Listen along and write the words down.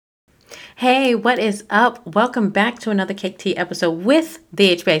Hey, what is up? Welcome back to another Cake Tea episode with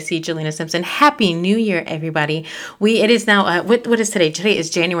the HBIC Jelena Simpson. Happy New Year, everybody. It is now, what is today? Today is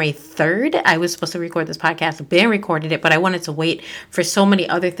January 3rd. I was supposed to record this podcast, been recorded it, but I wanted to wait for so many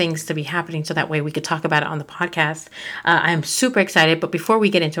other things to be happening so that way we could talk about it on the podcast. I am super excited, but before we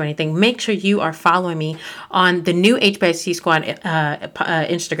get into anything, make sure you are following me on the new HBIC Squad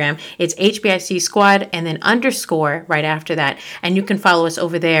Instagram. It's HBIC Squad and then underscore right after that. And you can follow us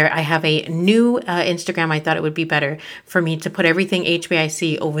over there. I have a new Instagram. I thought it would be better for me to put everything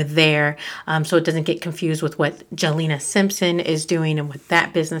HBIC over there so it doesn't get confused with what Jelena Simpson is doing and what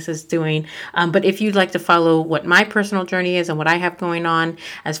that business is doing. But if you'd like to follow what my personal journey is and what I have going on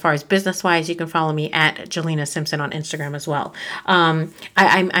as far as business wise, you can follow me at Jelena Simpson on Instagram as well.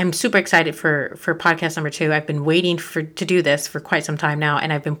 I'm super excited for podcast number 2. I've been waiting to do this for quite some time now,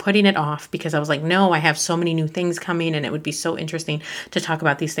 and I've been putting it off because I was like, no, I have so many new things coming and it would be so interesting to talk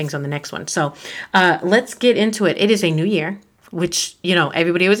about these things on the next one. So let's get into it. It is a new year, which,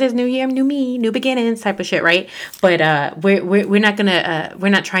 everybody always says new year, new me, new beginnings type of shit, right? But we're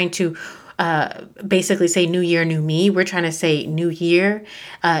not trying to basically say new year, new me. We're trying to say new year,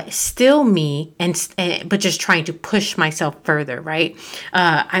 still me, but just trying to push myself further, right?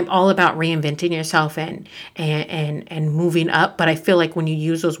 I'm all about reinventing yourself and moving up. But I feel like when you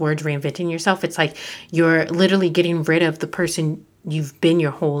use those words, reinventing yourself, it's like you're literally getting rid of the person you've been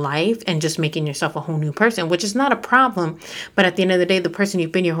your whole life and just making yourself a whole new person, which is not a problem. But at the end of the day, the person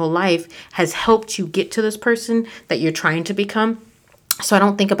you've been your whole life has helped you get to this person that you're trying to become. So I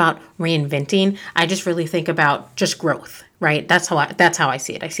don't think about reinventing. I just really think about just growth, right? That's how I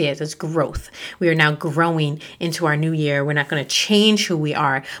see it. I see it as growth. We are now growing into our new year. We're not going to change who we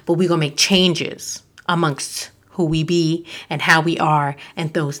are, but we're going to make changes amongst who we be and how we are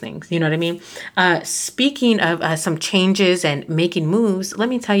and those things. You know what I mean? Speaking of some changes and making moves, let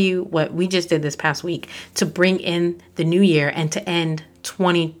me tell you what we just did this past week to bring in the new year and to end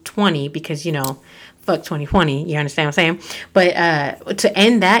 2020 because, fuck 2020, you understand what I'm saying? But to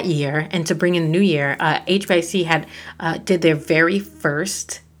end that year and to bring in the new year, HBIC had did their very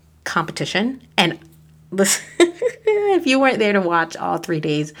first competition. And listen, if you weren't there to watch all 3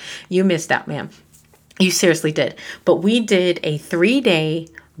 days, you missed out, man. You seriously did. But we did a 3-day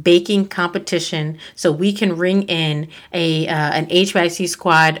baking competition so we can ring in an HBIC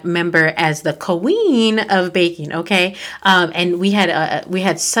Squad member as the queen of baking. Okay. And we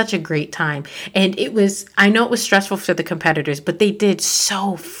had such a great time, and I know it was stressful for the competitors, but they did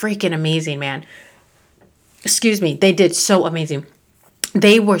so freaking amazing, man. Excuse me. They did so amazing.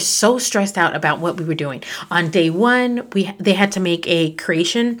 They were so stressed out about what we were doing. On day 1, they had to make a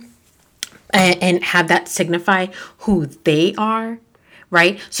creation and have that signify who they are,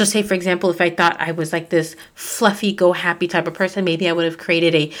 right? So say, for example, if I thought I was like this fluffy, go happy type of person, maybe I would have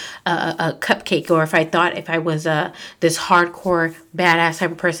created a cupcake. Or if I was this hardcore, badass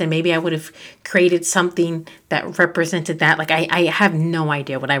type of person, maybe I would have created something that represented that. Like, I have no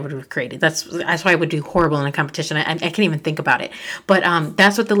idea what I would have created. That's why I would do horrible in a competition. I can't even think about it. But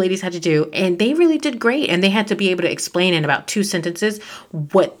that's what the ladies had to do. And they really did great. And they had to be able to explain in about 2 sentences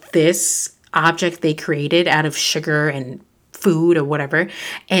what this object they created out of sugar and food or whatever,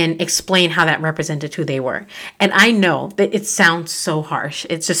 and explain how that represented who they were. And I know that it sounds so harsh.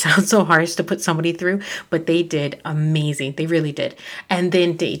 It just sounds so harsh to put somebody through, but they did amazing. They really did. And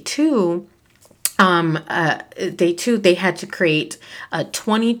then day two, they had to create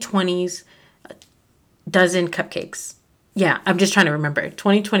 2020's dozen cupcakes. Yeah, I'm just trying to remember.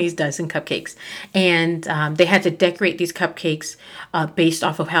 2020's dozen cupcakes. And they had to decorate these cupcakes based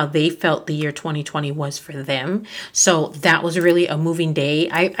off of how they felt the year 2020 was for them. So that was really a moving day.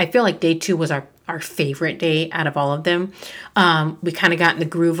 I feel like day 2 was our favorite day out of all of them. We kind of got in the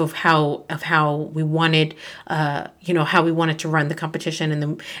groove of how we wanted, how we wanted to run the competition,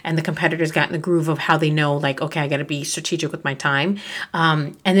 and the competitors got in the groove of how they know, like, okay, I got to be strategic with my time.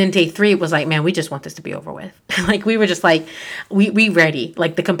 And then day 3 was like, man, we just want this to be over with. Like, we were just like, we ready.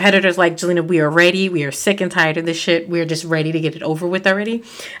 Like, the competitors, like, Jelena, we are ready. We are sick and tired of this shit. We're just ready to get it over with already.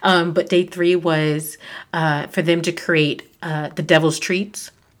 But day 3 was for them to create the devil's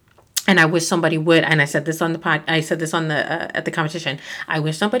treats. And I wish somebody would, and I said this on the at the competition, I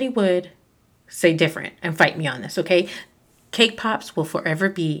wish somebody would say different and fight me on this, okay? Cake pops will forever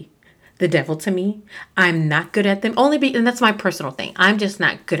be the devil to me. I'm not good at them, and that's my personal thing. I'm just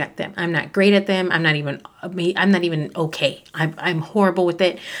not good at them. I'm not great at them. I'm not even okay. I'm horrible with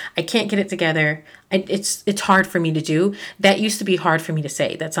it. I can't get it together. It's hard for me to do. That used to be hard for me to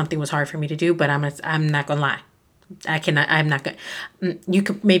say that something was hard for me to do, but I'm not gonna lie. I'm not gonna, you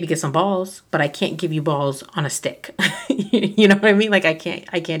could maybe get some balls, but I can't give you balls on a stick. You know what I mean? Like I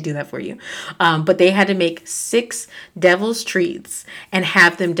can't do that for you. But they had to make 6 devil's treats and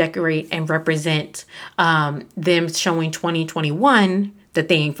have them decorate and represent, them showing 2021 that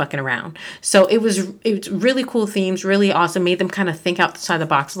they ain't fucking around. So it was really cool themes, really awesome. Made them kind of think outside the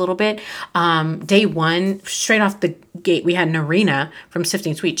box a little bit. Day one, straight off the gate, we had Narina from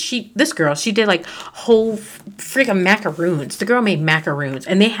Sifting Sweets. She did like whole freaking macaroons. The girl made macaroons,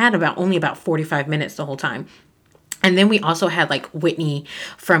 and they had only about 45 minutes the whole time. And then we also had like Whitney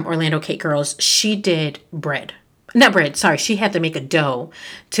from Orlando Cake Girls. She did bread. Not bread, sorry. She had to make a dough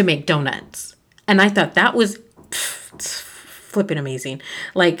to make donuts. And I thought that was flipping amazing.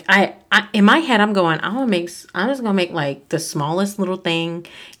 Like I in my head, I'm just gonna make like the smallest little thing,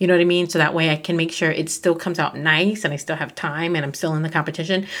 you know what I mean? So that way I can make sure it still comes out nice and I still have time and I'm still in the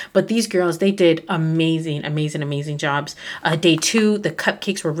competition. But these girls, they did amazing jobs. Day 2, the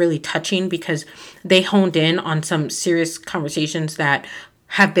cupcakes were really touching because they honed in on some serious conversations that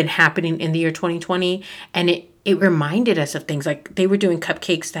have been happening in the year 2020. And it reminded us of things. Like they were doing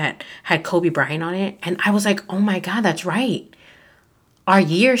cupcakes that had Kobe Bryant on it. And I was like, oh my God, that's right. Our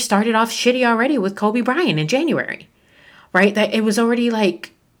year started off shitty already with Kobe Bryant in January, right? That it was already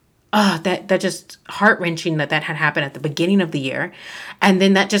like, that just heart-wrenching that had happened at the beginning of the year. And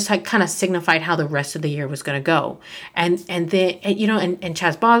then that just like kind of signified how the rest of the year was going to go. And then, you know, and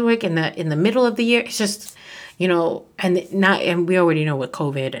Chaz Boswick in the middle of the year, it's just, you know, and we already know with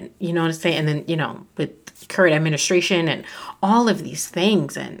COVID and, you know what I'm saying? And then, you know, with current administration and all of these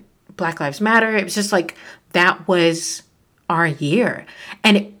things and Black Lives Matter, it was just like, that was our year.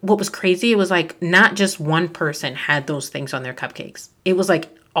 And what was crazy, it was like not just one person had those things on their cupcakes. It was like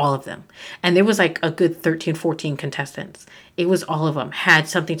all of them. And there was like a good 13, 14 contestants. It was all of them had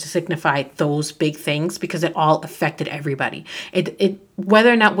something to signify those big things because it all affected everybody. It whether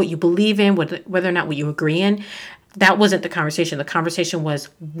or not what you believe in, whether or not what you agree in, that wasn't the conversation. The conversation was,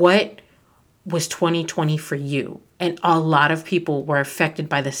 what was 2020 for you? And a lot of people were affected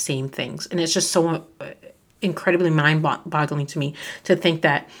by the same things. And it's just so incredibly mind-boggling to me to think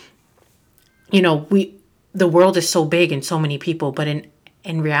that, you know, the world is so big and so many people, but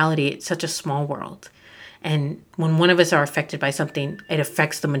in reality, it's such a small world. And when one of us are affected by something, it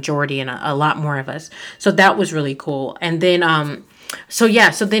affects the majority and a lot more of us. So that was really cool. And then, so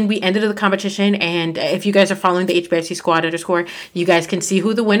then we ended the competition. And if you guys are following the HBIC squad _, you guys can see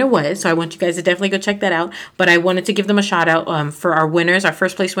who the winner was. So I want you guys to definitely go check that out. But I wanted to give them a shout out for our winners. Our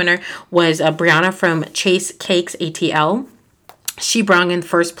first place winner was Brianna from Chase Cakes ATL. She brought in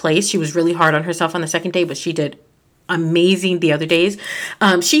first place. She was really hard on herself on the second day, but she did amazing the other days.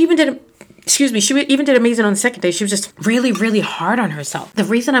 She even did amazing on the second day. She was just really, really hard on herself. The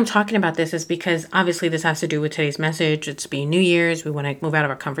reason I'm talking about this is because obviously this has to do with today's message. It's being New Year's. We want to move out of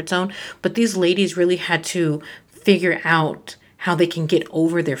our comfort zone. But these ladies really had to figure out how they can get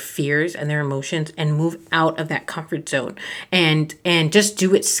over their fears and their emotions and move out of that comfort zone and just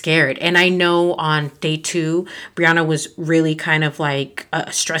do it scared. And I know on day 2, Brianna was really kind of like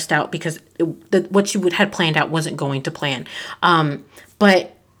stressed out because what she had planned out wasn't going to plan.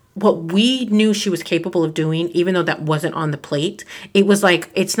 But what we knew she was capable of doing, even though that wasn't on the plate, it was like,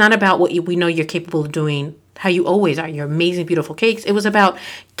 it's not about what we know you're capable of doing, how you always are, your amazing, beautiful cakes. It was about,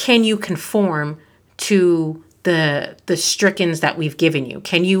 can you conform to the strickens that we've given you?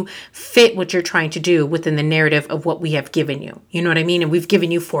 Can you fit what you're trying to do within the narrative of what we have given you? You know what I mean? And we've given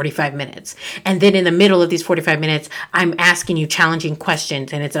you 45 minutes. And then in the middle of these 45 minutes, I'm asking you challenging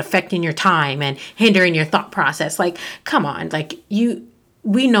questions and it's affecting your time and hindering your thought process. Like, come on, like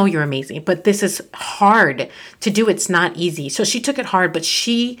we know you're amazing, but this is hard to do. It's not easy. So she took it hard, but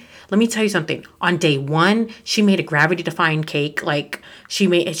let me tell you something. On day 1, she made a gravity-defying cake. Like she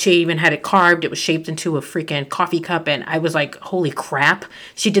even had it carved. It was shaped into a freaking coffee cup. And I was like, holy crap.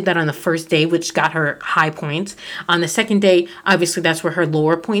 She did that on the first day, which got her high points. On the second day, obviously that's where her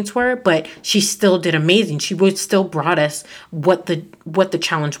lower points were, but she still did amazing. She would still brought us what the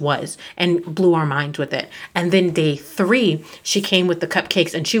challenge was and blew our minds with it. And then day 3, she came with the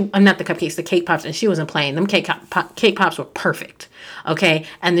cupcakes and not the cupcakes, the cake pops, and she wasn't playing. Them cake pops were perfect. Okay.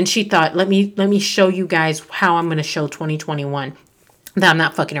 And then she thought, let me show you guys how I'm going to show 2021 that I'm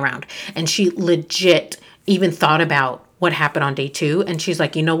not fucking around. And she legit even thought about what happened on day 2. And she's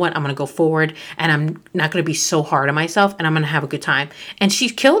like, you know what? I'm going to go forward and I'm not going to be so hard on myself and I'm going to have a good time. And she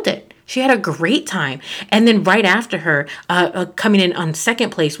killed it. She had a great time. And then right after her, coming in on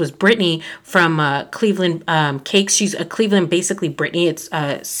second place was Brittany from Cleveland Cakes. She's a Cleveland, basically Brittany. It's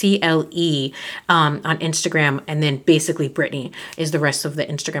CLE on Instagram. And then basically Brittany is the rest of the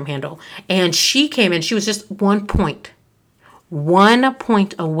Instagram handle. And she came in, she was just 1 point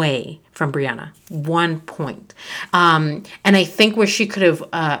away from Brianna. 1 point. And I think where she could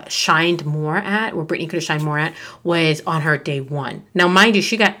have shined more at, where Brittany could have shined more at, was on her day one. Now, mind you,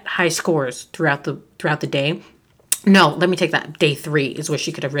 she got high scores throughout the day. No, let me take that. Day three is where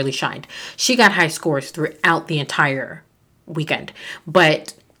she could have really shined. She got high scores throughout the entire weekend.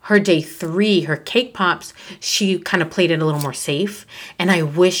 But her day three, her cake pops, she kind of played it a little more safe. And I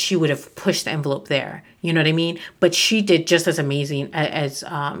wish she would have pushed the envelope there. You know what I mean? But she did just as amazing as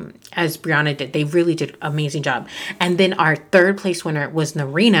Brianna did. They really did an amazing job. And then our third place winner was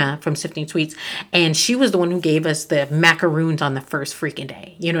Narina from Sifting Sweets. And she was the one who gave us the macaroons on the first freaking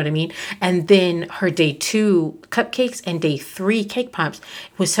day. You know what I mean? And then her day two cupcakes and day three cake pops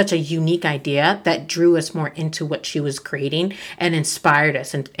was such a unique idea that drew us more into what she was creating and inspired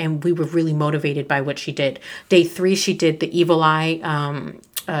us. And we were really motivated by what she did. Day three, she did the Evil Eye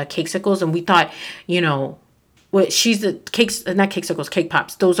cakesicles, and we thought, she's the cakes, not cakesicles, cake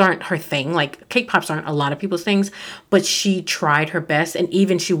pops. Those aren't her thing. Like, cake pops aren't a lot of people's things, but she tried her best, and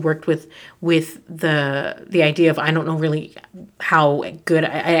even she worked with the idea of, I don't know really how good,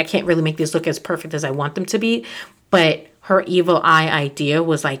 I can't really make these look as perfect as I want them to be, but her Evil Eye idea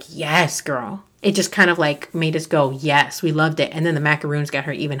was like, yes, girl. It just kind of like made us go, yes, we loved it. And then the macaroons got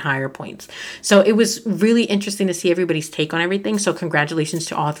her even higher points. So it was really interesting to see everybody's take on everything. So congratulations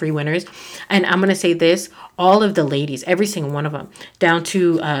to all three winners. And I'm going to say this, all of the ladies, every single one of them, down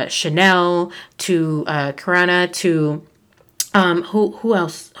to Chanel, to Karana, to who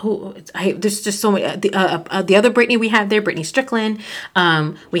else? There's just so many. The other Brittany we have there, Brittany Strickland.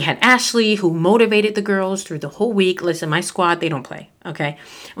 We had Ashley, who motivated the girls through the whole week. Listen, my squad, they don't play. Okay.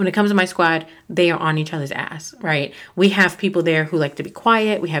 When it comes to my squad, they are on each other's ass, right? We have people there who like to be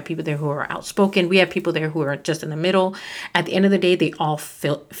quiet. We have people there who are outspoken. We have people there who are just in the middle. At the end of the day, they all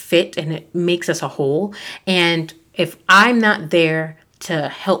fit, and it makes us a whole. And if I'm not there to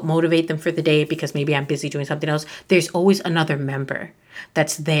help motivate them for the day because maybe I'm busy doing something else, there's always another member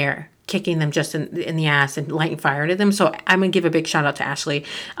that's there kicking them just in the ass and lighting fire to them. So I'm going to give a big shout out to Ashley.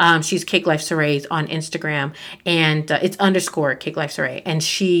 She's Cake Life Saray on Instagram, and it's _, Cake Life Saray. And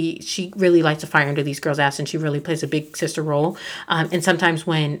she really lights a fire into these girls' ass, and she really plays a big sister role. And sometimes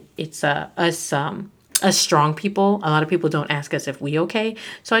when it's us strong people, a lot of people don't ask us if we okay.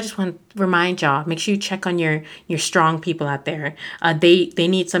 So I just want to remind y'all, make sure you check on your strong people out there. They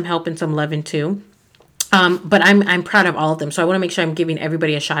need some help and some loving too. But I'm proud of all of them. So I want to make sure I'm giving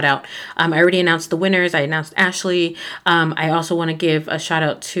everybody a shout out. I already announced the winners. I announced Ashley. I also want to give a shout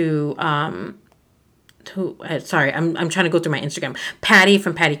out to sorry, I'm trying to go through my Instagram. Patty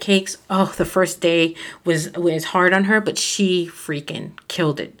from Patty Cakes. Oh, the first day was hard on her, but she freaking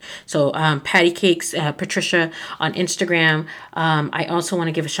killed it. So Patty Cakes, Patricia on Instagram. I also want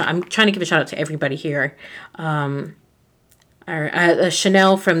to give a shout. I'm trying to give a shout out to everybody here.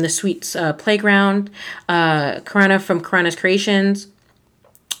 Chanel from the Sweets Playground. Karana from Karana's Creations.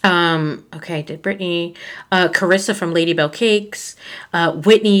 Okay, did Brittany, Carissa from Lady Bell Cakes,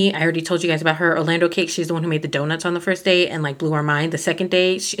 Whitney, I already told you guys about her, Orlando Cakes, she's the one who made the donuts on the first day and like blew our mind. The second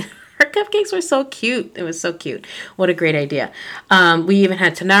day, her cupcakes were so cute. It was so cute. What a great idea. We even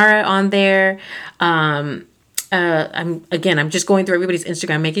had Tanara on there. I'm just going through everybody's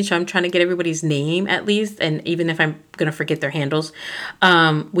Instagram, making sure I'm trying to get everybody's name at least, and even if I'm gonna forget their handles.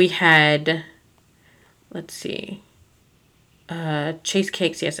 We had, let's see, Chase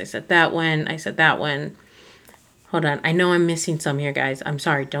Cakes. Yes, I said that one. Hold on. I know I'm missing some here, guys. I'm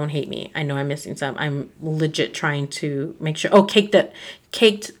sorry. Don't hate me. I know I'm missing some. I'm legit trying to make sure. Oh, Caked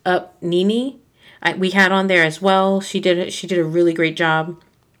Up Nini. We had on there as well. She did a really great job.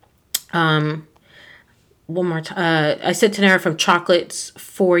 One more time. I said Tanara from Chocolates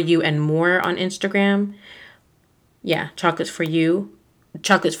for You and More on Instagram. Yeah, Chocolates for You on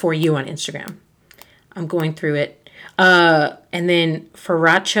Instagram. I'm going through it. And then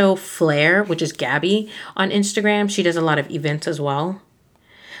Faracho Flair, which is Gabby on Instagram. She does a lot of events as well.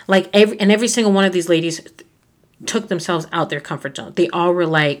 Like every single one of these ladies took themselves out their comfort zone. They all were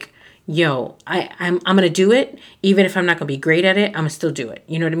like, yo, I'm going to do it. Even if I'm not going to be great at it, I'm going to still do it.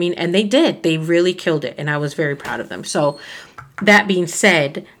 You know what I mean? And they did. They really killed it. And I was very proud of them. So that being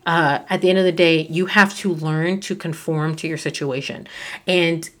said, at the end of the day, you have to learn to conform to your situation.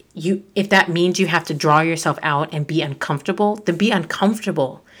 And if that means you have to draw yourself out and be uncomfortable, then be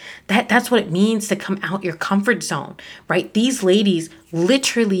uncomfortable. That's what it means to come out your comfort zone, right? These ladies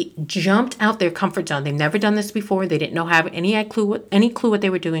literally jumped out their comfort zone. They've never done this before. They didn't have any clue what they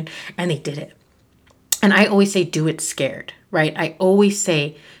were doing, and they did it. And I always say, do it scared, right? I always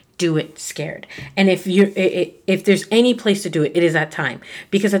say, do it scared. And if there's any place to do it, it is that time,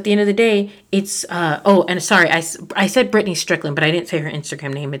 because at the end of the day, it's and sorry, I said Brittany Strickland, but I didn't say her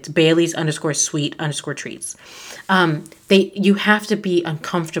Instagram name. It's Bailey's_sweet_treats. You have to be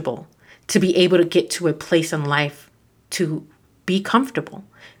uncomfortable to be able to get to a place in life to be comfortable,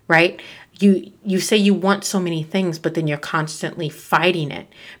 right? You say you want so many things, but then you're constantly fighting it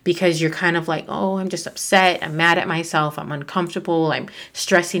because you're kind of like, oh, I'm just upset. I'm mad at myself. I'm uncomfortable. I'm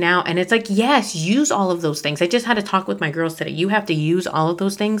stressing out. And it's like, yes, use all of those things. I just had a talk with my girls today. You have to use all of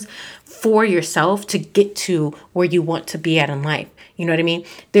those things for yourself to get to where you want to be at in life. You know what I mean?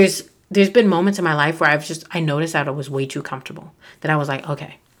 There's been moments in my life where I noticed that I was way too comfortable, that I was like,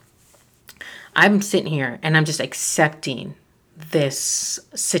 okay, I'm sitting here and I'm just accepting this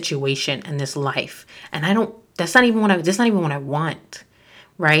situation and this life. And that's not even what I want,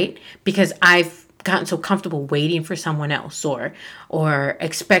 right? Because I've gotten so comfortable waiting for someone else or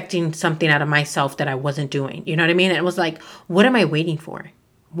expecting something out of myself that I wasn't doing. You know what I mean? And it was like, what am I waiting for?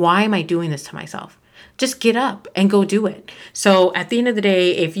 Why am I doing this to myself? Just get up and go do it. So at the end of the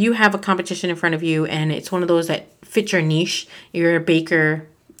day, if you have a competition in front of you and it's one of those that fits your niche, you're a baker,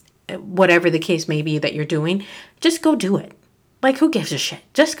 whatever the case may be that you're doing, just go do it. Like, who gives a shit?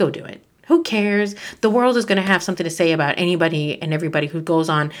 Just go do it. Who cares? The world is going to have something to say about anybody and everybody who goes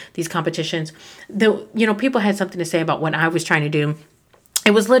on these competitions. People had something to say about what I was trying to do.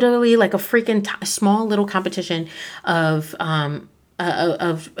 It was literally like a freaking small little competition of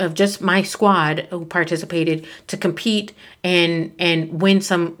just my squad who participated to compete and win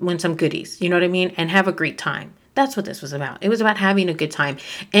some goodies. You know what I mean? And have a great time. That's what this was about. It was about having a good time,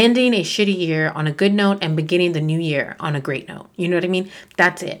 ending a shitty year on a good note and beginning the new year on a great note. You know what I mean?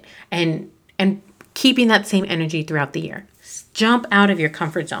 That's it. And keeping that same energy throughout the year. Jump out of your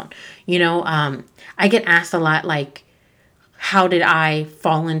comfort zone. I get asked a lot, like, how did I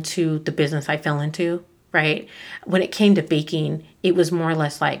fall into the business I fell into, right? When it came to baking, it was more or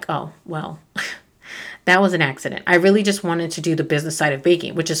less like, oh, well, that was an accident. I really just wanted to do the business side of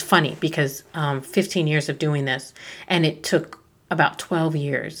baking, which is funny because 15 years of doing this, and it took about 12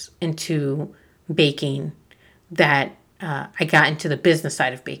 years into baking that I got into the business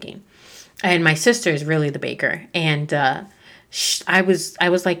side of baking. And my sister is really the baker, and I was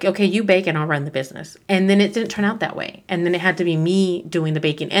like, okay, you bake and I'll run the business. And then it didn't turn out that way, and then it had to be me doing the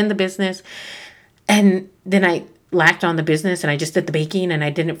baking and the business, and then I lacked on the business and I just did the baking and I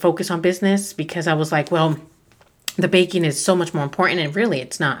didn't focus on business because I was like, well, the baking is so much more important, and really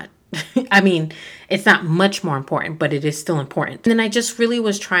it's not. I mean, it's not much more important, but it is still important. And then I just really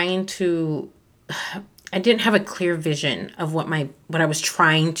was trying to, I didn't have a clear vision of what I was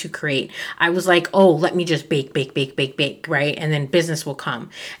trying to create. I was like, oh, let me just bake, right? And then business will come.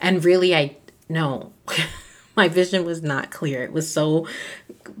 And really, no, my vision was not clear. It was so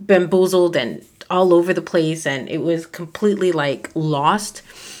bamboozled and all over the place, and it was completely like lost,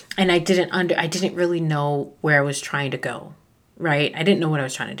 and I didn't really know where I was trying to go, right? I didn't know what I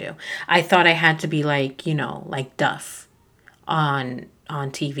was trying to do. I thought I had to be like, like Duff on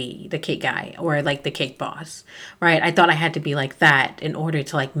TV, the cake guy, or like the cake boss, right? I thought I had to be like that in order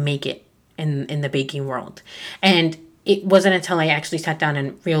to like make it in the baking world. And it wasn't until I actually sat down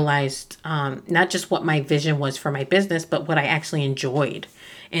and realized not just what my vision was for my business, but what I actually enjoyed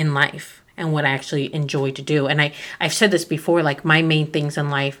in life and what I actually enjoy to do. And I've said this before, like my main things in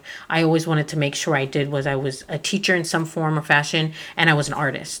life, I always wanted to make sure I did was I was a teacher in some form or fashion, and I was an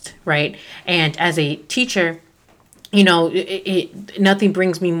artist, right? And as a teacher, nothing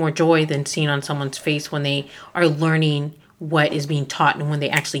brings me more joy than seeing on someone's face when they are learning what is being taught and when they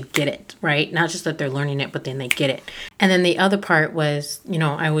actually get it, right? Not just that they're learning it, but then they get it. And then the other part was,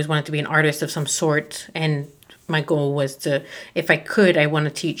 I always wanted to be an artist of some sort, and my goal was to, if I could, I want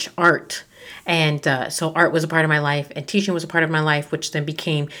to teach art. And so art was a part of my life, and teaching was a part of my life, which then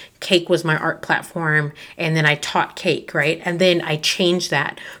became cake was my art platform. And then I taught cake, right? And then I changed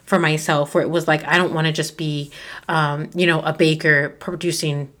that for myself, where it was like, I don't want to just be, a baker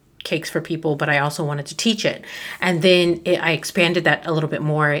producing cakes for people, but I also wanted to teach it. And then I expanded that a little bit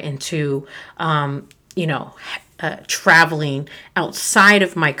more into, traveling outside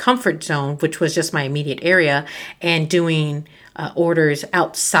of my comfort zone, which was just my immediate area, and doing orders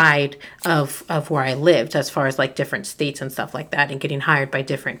outside of where I lived, as far as like different states and stuff like that, and getting hired by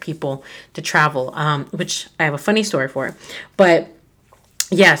different people to travel, which I have a funny story for. But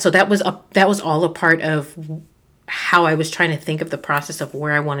yeah, so that was all a part of how I was trying to think of the process of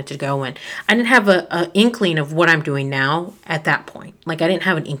where I wanted to go. And I didn't have a inkling of what I'm doing now at that point. Like I didn't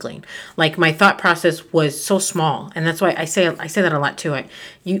have an inkling. Like my thought process was so small. And that's why I say that a lot too.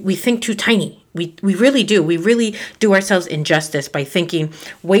 We think too tiny. We really do. We really do ourselves injustice by thinking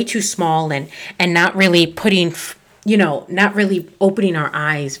way too small and not really putting, not really opening our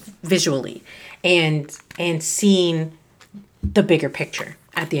eyes visually and seeing the bigger picture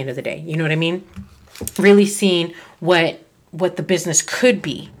at the end of the day. You know what I mean? Really seeing what the business could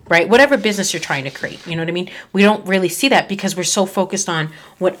be, right? Whatever business you're trying to create, you know what I mean? We don't really see that because we're so focused on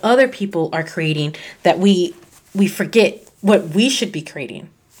what other people are creating that we forget what we should be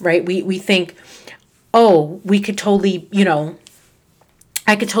creating, right? We think, oh, we could totally,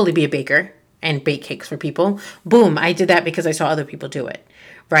 I could totally be a baker and bake cakes for people. Boom, I did that because I saw other people do it,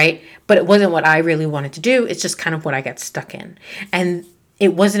 right? But it wasn't what I really wanted to do. It's just kind of what I got stuck in. And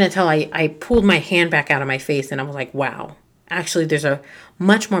it wasn't until I pulled my hand back out of my face and I was like, wow, actually, there's a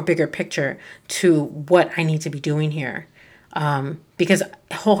much more bigger picture to what I need to be doing here. Because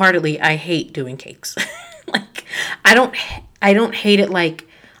wholeheartedly, I hate doing cakes. Like, I don't hate it. Like,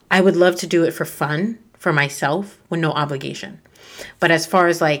 I would love to do it for fun for myself with no obligation. But as far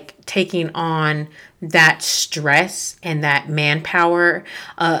as like taking on that stress and that manpower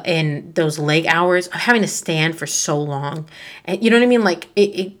and those leg hours of having to stand for so long, and you know what I mean? Like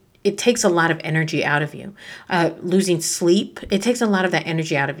it takes a lot of energy out of you. Losing sleep, it takes a lot of that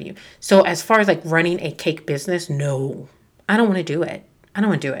energy out of you. So as far as like running a cake business, no, I don't want to do it. I don't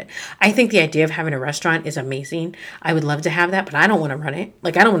want to do it. I think the idea of having a restaurant is amazing. I would love to have that, but I don't want to run it.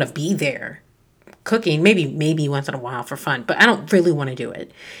 Like I don't want to be there cooking, maybe once in a while for fun, but I don't really want to do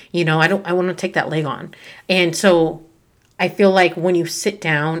it. I want to take that leg on. And so I feel like when you sit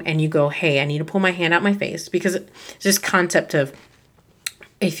down and you go, hey, I need to pull my hand out my face, because it's this concept of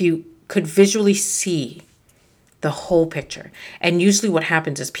if you could visually see the whole picture. And usually what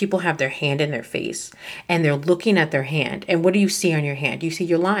happens is people have their hand in their face and they're looking at their hand. And what do you see on your hand? You see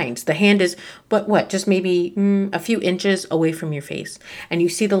your lines. The hand is, but what, just maybe a few inches away from your face. And you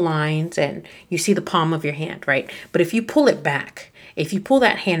see the lines and you see the palm of your hand, right? But if you pull it back, if you pull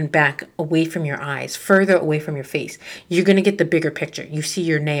that hand back away from your eyes, further away from your face, you're going to get the bigger picture. You see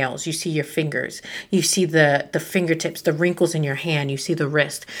your nails, you see your fingers, you see the fingertips, the wrinkles in your hand, you see the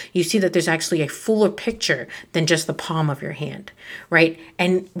wrist. You see that there's actually a fuller picture than just the palm of your hand, right?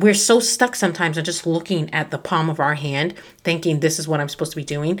 And we're so stuck sometimes on just looking at the palm of our hand, thinking this is what I'm supposed to be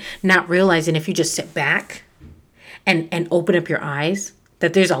doing, not realizing if you just sit back and open up your eyes,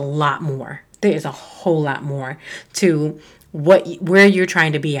 that there's a lot more. There is a whole lot more to where you're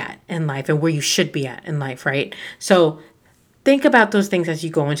trying to be at in life and where you should be at in life, right? So think about those things as you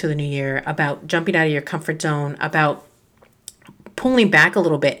go into the new year, about jumping out of your comfort zone, about pulling back a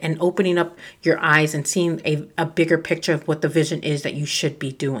little bit and opening up your eyes and seeing a bigger picture of what the vision is that you should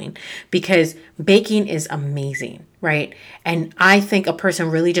be doing. Because baking is amazing, right? And I think a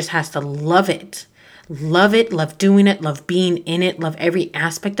person really just has to love it. Love it, love doing it, love being in it, love every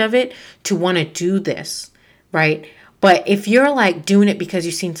aspect of it to want to do this, right? But if you're like doing it because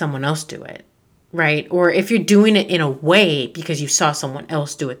you've seen someone else do it, right? Or if you're doing it in a way because you saw someone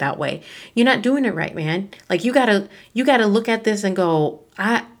else do it that way, you're not doing it right, man. Like you gotta look at this and go,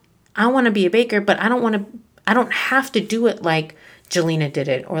 I want to be a baker, but I don't have to do it like Jelena did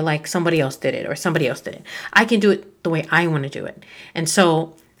it or like somebody else did it or somebody else did it. I can do it the way I want to do it. And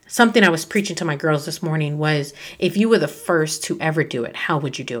so something I was preaching to my girls this morning was, if you were the first to ever do it, how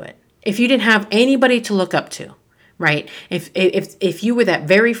would you do it? If you didn't have anybody to look up to, right? If you were that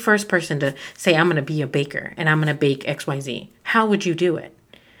very first person to say, I'm going to be a baker and I'm going to bake XYZ, how would you do it?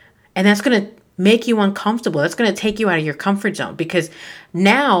 And that's going to make you uncomfortable. That's going to take you out of your comfort zone, because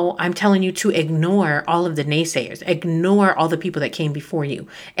now I'm telling you to ignore all of the naysayers, ignore all the people that came before you,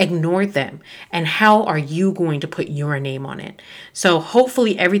 ignore them. And how are you going to put your name on it? So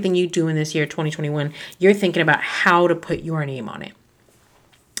hopefully everything you do in this year, 2021, you're thinking about how to put your name on it.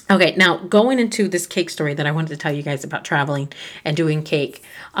 Okay, now going into this cake story that I wanted to tell you guys about traveling and doing cake.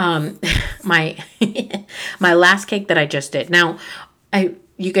 My my last cake that I just did. Now,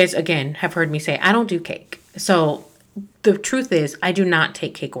 you guys again have heard me say I don't do cake. So the truth is I do not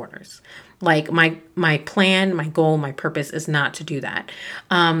take cake orders. Like my plan, my goal, my purpose is not to do that.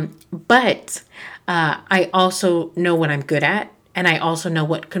 But I also know what I'm good at, and I also know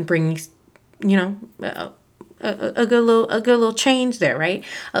what can bring me, a good little change there, right?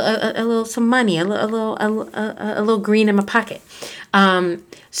 A little some money, a little green in my pocket.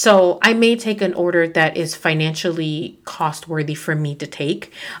 So I may take an order that is financially cost worthy for me to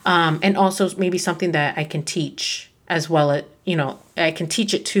take, and also maybe something that I can teach as well as, I can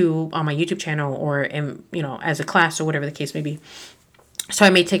teach it too on my YouTube channel or in, as a class or whatever the case may be. So I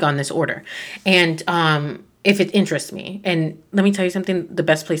may take on this order. And if it interests me. And let me tell you something, the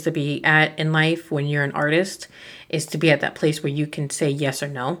best place to be at in life when you're an artist is to be at that place where you can say yes or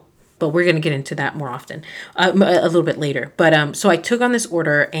no. But we're going to get into that more often, a little bit later. But so I took on this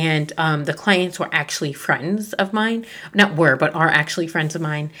order, and the clients were actually friends of mine. Not were, but are actually friends of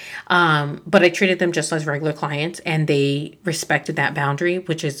mine. But I treated them just as regular clients, and they respected that boundary,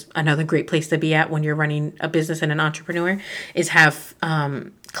 which is another great place to be at when you're running a business and an entrepreneur, is have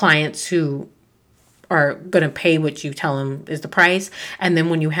clients who are going to pay what you tell them is the price. And then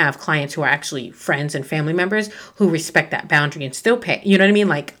when you have clients who are actually friends and family members who respect that boundary and still pay, you know what I mean?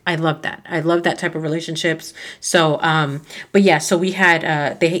 Like, I love that. I love that type of relationships. So, but yeah, so we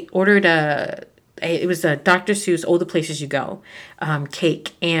had, they ordered it was a Dr. Seuss, All the Places You Go,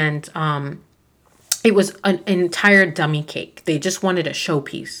 cake. And, it was an entire dummy cake. They just wanted a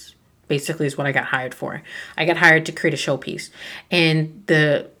showpiece, basically is what I got hired for. I got hired to create a showpiece. And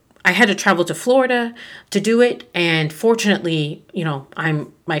I had to travel to Florida to do it. And fortunately,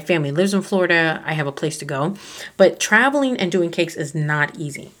 my family lives in Florida. I have a place to go. But traveling and doing cakes is not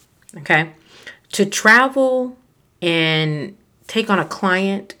easy. Okay. To travel and take on a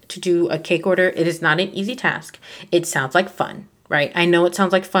client to do a cake order, it is not an easy task. It sounds like fun, right? I know it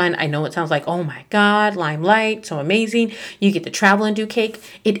sounds like fun. I know it sounds like, oh my God, limelight, so amazing. You get to travel and do cake.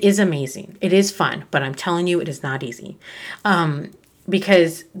 It is amazing. It is fun, but I'm telling you, it is not easy.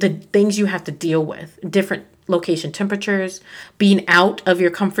 Because the things you have to deal with, different location temperatures, being out of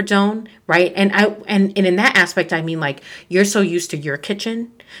your comfort zone, right? And in that aspect, I mean, like, you're so used to your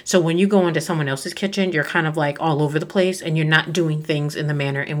kitchen. So when you go into someone else's kitchen, you're kind of like all over the place, and you're not doing things in the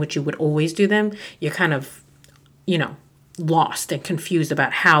manner in which you would always do them. You're kind of, lost and confused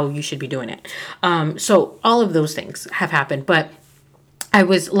about how you should be doing it. So all of those things have happened, but I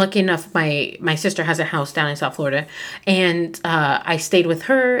was lucky enough, my sister has a house down in South Florida, and I stayed with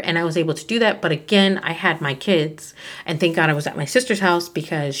her, and I was able to do that. But again, I had my kids, and thank God I was at my sister's house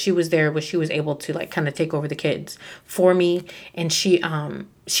because she was there, but she was able to like kind of take over the kids for me. And she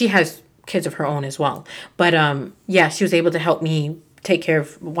has kids of her own as well. But yeah, she was able to help me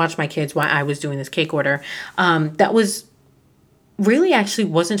watch my kids while I was doing this cake order. That was really actually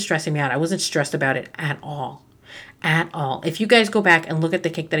wasn't stressing me out. I wasn't stressed about it at all. At all. If you guys go back and look at the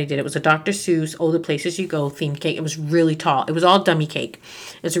cake that I did, it was a Dr. Seuss, All the Places You Go themed cake. It was really tall. It was all dummy cake.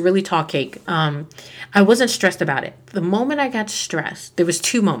 It was a really tall cake. I wasn't stressed about it. The moment I got stressed, there was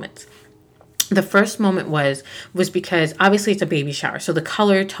two moments. The first moment was because obviously it's a baby shower. So the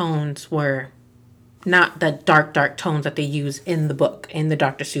color tones were not the dark tones that they use in the book, in the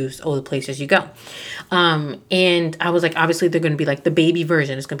Dr. Seuss, All the Places You Go. And I was like, obviously they're going to be like the baby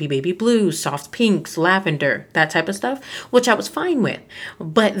version. It's going to be baby blues, soft pinks, lavender, that type of stuff, which I was fine with.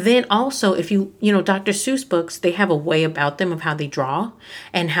 But then also, if Dr. Seuss books, they have a way about them of how they draw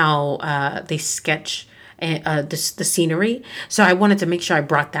and how they sketch the scenery. So I wanted to make sure I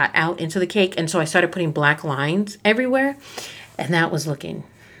brought that out into the cake. And so I started putting black lines everywhere. And that was looking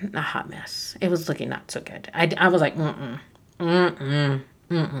a hot mess. It was looking not so good. I was like, no,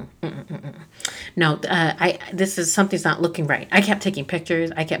 this is something's not looking right. I kept taking pictures.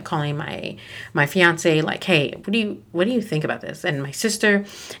 I kept calling my fiance like, hey, what do you think about this? And my sister,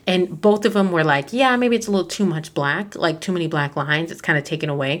 and both of them were like, yeah, maybe it's a little too much black, like too many black lines. It's kind of taken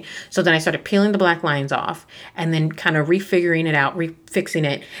away. So then I started peeling the black lines off and then kind of refiguring it out, refixing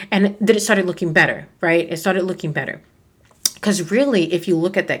it. And then it started looking better, right? It started looking better. Because really, if you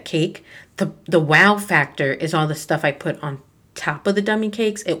look at that cake, the wow factor is all the stuff I put on top of the dummy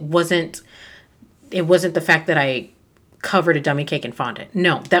cakes. It wasn't the fact that I covered a dummy cake in fondant.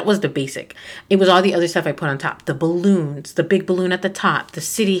 No, that was the basic. It was all the other stuff I put on top. The balloons, the big balloon at the top, the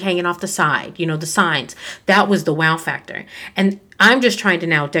city hanging off the side, the signs. That was the wow factor. And I'm just trying to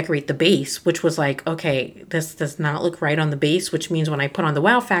now decorate the base, which was like, okay, this does not look right on the base, which means when I put on the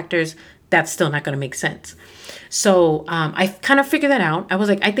wow factors, that's still not going to make sense. So I kind of figured that out. I was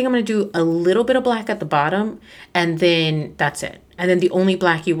like, I think I'm going to do a little bit of black at the bottom, and then that's it. And then the only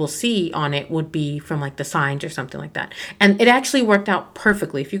black you will see on it would be from like the signs or something like that. And it actually worked out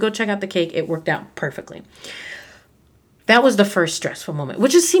perfectly. If you go check out the cake, it worked out perfectly. That was the first stressful moment,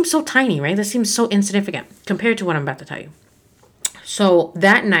 which just seems so tiny, right? That seems so insignificant compared to what I'm about to tell you. So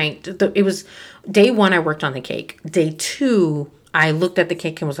that night, it was day one, I worked on the cake. Day two, I looked at the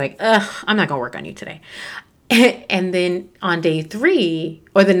cake and was like, I'm not going to work on you today. And then on day three,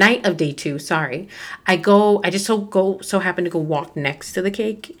 or the night of day two, sorry, I just so happen to go walk next to the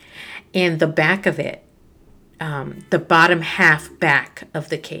cake, and the back of it, the bottom half back of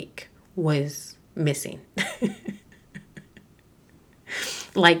the cake was missing.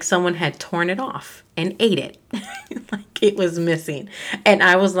 like someone had torn it off and ate it. Like it was missing. And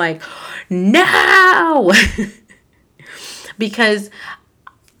I was like, no! Because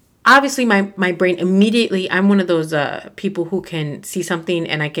obviously my brain immediately, I'm one of those people who can see something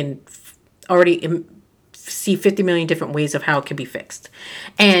and I can already see 50 million different ways of how it could be fixed.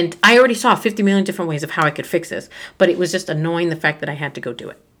 And I already saw 50 million different ways of how I could fix this, but it was just annoying the fact that I had to go do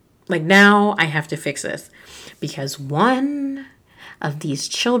it. Like now I have to fix this because one of these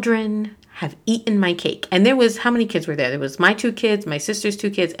children have eaten my cake. And there was, how many kids were there? There was my 2 kids, my sister's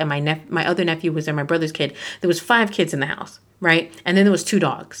 2 kids, and my other nephew was there, my brother's kid. There was 5 kids in the house, right? And then there was 2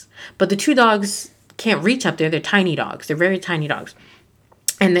 dogs. But the 2 dogs can't reach up there. They're tiny dogs. They're very tiny dogs.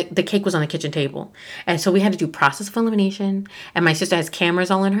 And the cake was on the kitchen table. And so we had to do process of elimination. And my sister has cameras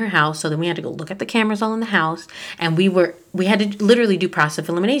all in her house. So then we had to go look at the cameras all in the house. And we had to literally do process of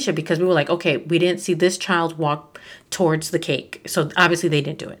elimination because we were like, okay, we didn't see this child walk towards the cake. So obviously they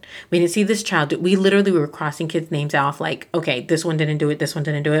didn't do it. We didn't see this child. We were crossing kids' names off like, okay, this one didn't do it. This one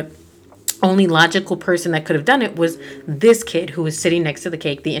didn't do it. Only logical person that could have done it was this kid who was sitting next to the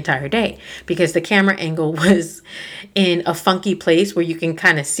cake the entire day, because the camera angle was in a funky place where you can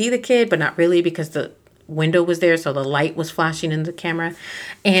kind of see the kid, but not really because the window was there. So the light was flashing in the camera.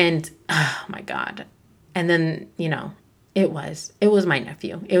 And oh my God. And then, it was my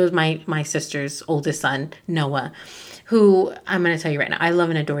nephew. It was my sister's oldest son, Noah, who I'm going to tell you right now, I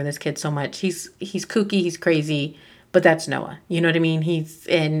love and adore this kid so much. He's kooky. He's crazy, but that's Noah. You know what I mean?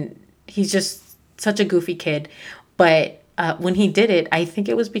 He's just such a goofy kid. But when he did it, I think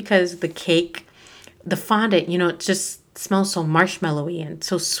it was because the cake, the fondant, it just smells so marshmallowy and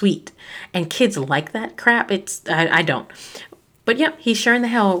so sweet. And kids like that crap. I don't. But yeah, he sure in the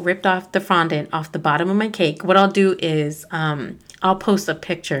hell ripped off the fondant off the bottom of my cake. What I'll do is I'll post a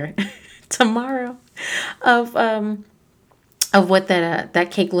picture tomorrow of what that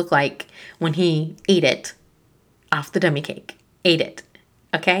cake looked like when he ate it off the dummy cake. Ate it.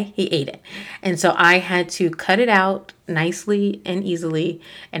 Okay, he ate it. And so I had to cut it out nicely and easily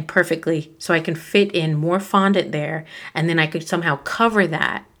and perfectly so I can fit in more fondant there. And then I could somehow cover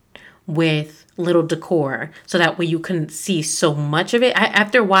that with little decor so that way you couldn't see so much of it.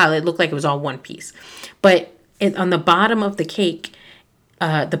 After a while, it looked like it was all one piece. But on the bottom of the cake,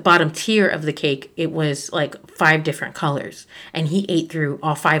 the bottom tier of the cake, it was like 5 different colors. And he ate through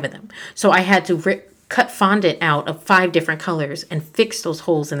all 5 of them. So I had to cut fondant out of 5 different colors and fix those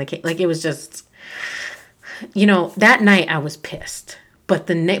holes in the cake. Like it was just, that night I was pissed. But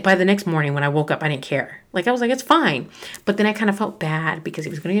by the next morning when I woke up, I didn't care. Like I was like, it's fine. But then I kind of felt bad because he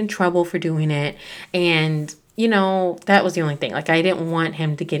was going to get in trouble for doing it. And, that was the only thing. Like I didn't want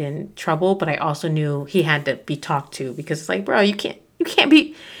him to get in trouble, but I also knew he had to be talked to because it's like, bro, you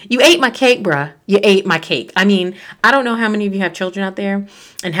ate my cake, bruh. You ate my cake. I mean, I don't know how many of you have children out there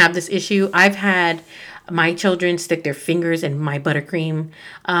and have this issue. I've had my children stick their fingers in my buttercream.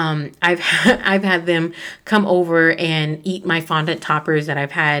 I've had them come over and eat my fondant toppers that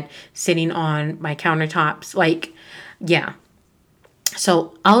I've had sitting on my countertops. Like, yeah.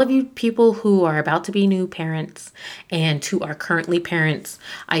 So all of you people who are about to be new parents and who are currently parents,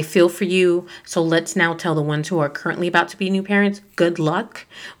 I feel for you. So let's now tell the ones who are currently about to be new parents, good luck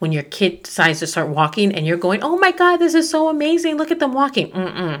when your kid decides to start walking and you're going, oh my God, this is so amazing. Look at them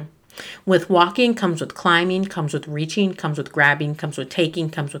walking. With walking comes with climbing, comes with reaching, comes with grabbing, comes with taking,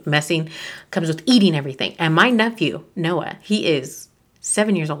 comes with messing, comes with eating everything. And my nephew, Noah, he is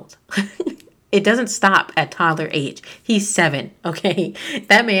 7 years old. It doesn't stop at toddler age. He's 7, okay?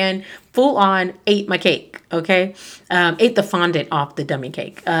 That man full on ate my cake, okay? Ate the fondant off the dummy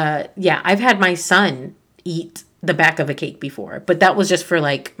cake. Yeah, I've had my son eat the back of a cake before, but that was just for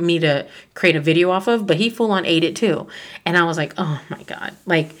like me to create a video off of, but he full on ate it too. And I was like, oh my God.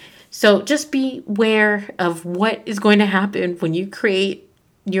 Like, so just be aware of what is going to happen when you create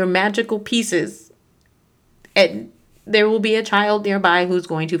your magical pieces, and there will be a child nearby who's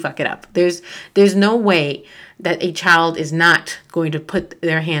going to fuck it up. There's no way that a child is not going to put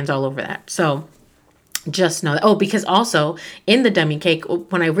their hands all over that. So just know that. Oh, because also in the dummy cake,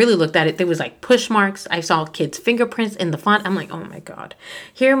 when I really looked at it, there was like push marks. I saw kids' fingerprints in the font. I'm like, oh my God,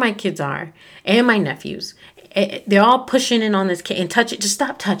 here my kids are and my nephews. They're all pushing in on this cake and touch it. Just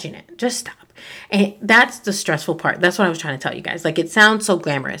stop touching it. Just stop. And that's the stressful part. That's what I was trying to tell you guys. Like, it sounds so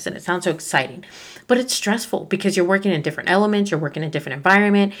glamorous and it sounds so exciting, but it's stressful because you're working in different elements. You're working in a different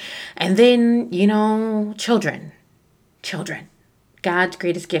environment. And then, children, God's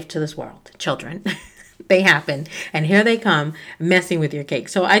greatest gift to this world, children. They happen. And here they come messing with your cake.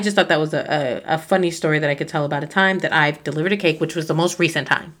 So I just thought that was a funny story that I could tell about a time that I've delivered a cake, which was the most recent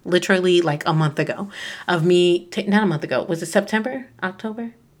time, literally like a month ago of me, not a month ago. Was it September,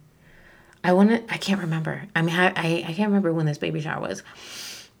 October? I can't remember. I mean, I can't remember when this baby shower was.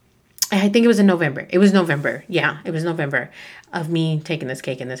 I think it was in November. It was November. Yeah, it was November of me taking this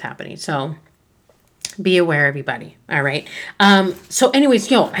cake and this happening. So be aware, everybody. All right. So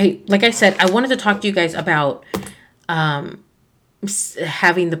anyways, like I said, I wanted to talk to you guys about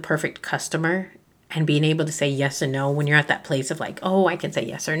having the perfect customer and being able to say yes and no when you're at that place of like, oh, I can say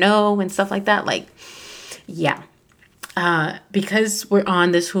yes or no and stuff like that. Like, yeah. Because we're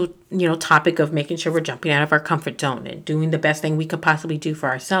on this whole, topic of making sure we're jumping out of our comfort zone and doing the best thing we could possibly do for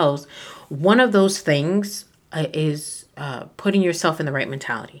ourselves. One of those things is putting yourself in the right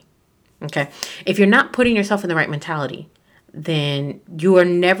mentality. Okay. If you're not putting yourself in the right mentality, then you are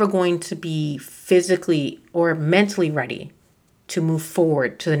never going to be physically or mentally ready to move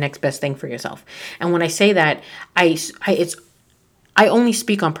forward to the next best thing for yourself. And when I say that, I only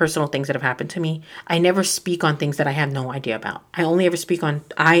speak on personal things that have happened to me. I never speak on things that I have no idea about. I only ever speak on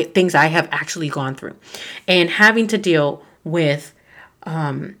things I have actually gone through. And having to deal with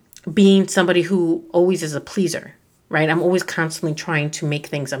being somebody who always is a pleaser, right? I'm always constantly trying to make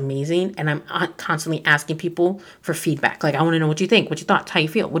things amazing. And I'm constantly asking people for feedback. Like, I want to know what you think, what you thought, how you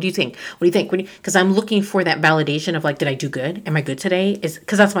feel. What do you think? What do you think? Because I'm looking for that validation of like, did I do good? Am I good today?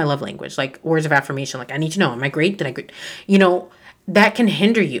 Because that's my love language, like words of affirmation. Like, I need to know, am I great? Did I great? That can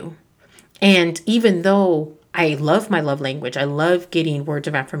hinder you. And even though I love my love language, I love getting words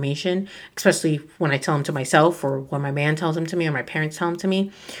of affirmation, especially when I tell them to myself or when my man tells them to me or my parents tell them to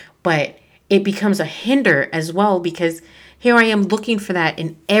me. But it becomes a hinder as well because here I am looking for that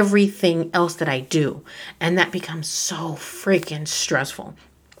in everything else that I do. And that becomes so freaking stressful.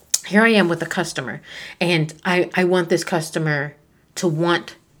 Here I am with a customer and I want this customer to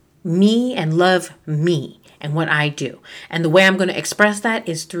want me and love me and what I do. And the way I'm going to express that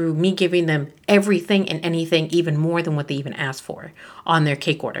is through me giving them everything and anything, even more than what they even asked for on their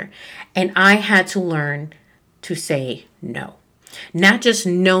cake order. And I had to learn to say no. Not just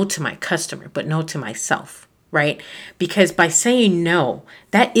no to my customer, but no to myself, right? Because by saying no,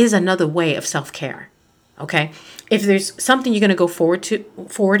 that is another way of self-care. Okay? If there's something you're going to go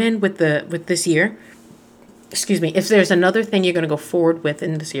forward in with this year, if there's another thing you're going to go forward with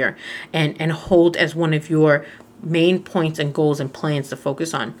in this year and hold as one of your main points and goals and plans to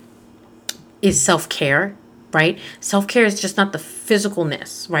focus on is self-care, right? Self-care is just not the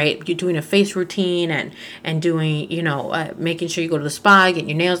physicalness, right? You're doing a face routine and doing, making sure you go to the spa, getting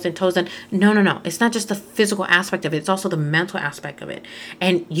your nails done, toes done. No. It's not just the physical aspect of it. It's also the mental aspect of it.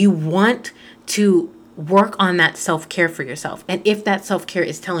 And you want to work on that self-care for yourself. And if that self-care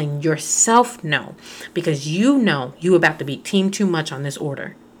is telling yourself no, because you know you about to be teamed too much on this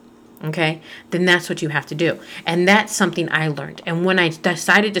order, okay, then that's what you have to do. And that's something I learned. And when I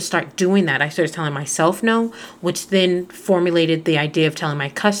decided to start doing that, I started telling myself no, which then formulated the idea of telling my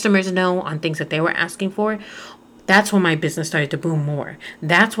customers no on things that they were asking for. That's when my business started to boom more.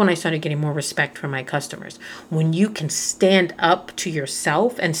 That's when I started getting more respect from my customers. When you can stand up to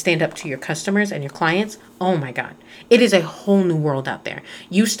yourself and stand up to your customers and your clients, oh my God, it is a whole new world out there.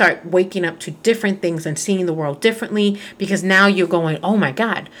 You start waking up to different things and seeing the world differently because now you're going, oh my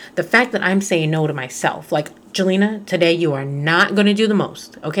God, the fact that I'm saying no to myself, like, Jelena, today you are not going to do the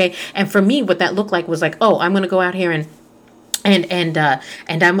most, okay? And for me, what that looked like was like, oh, I'm going to go out here and I'm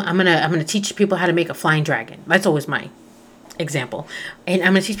gonna teach people how to make a flying dragon. That's always my example. And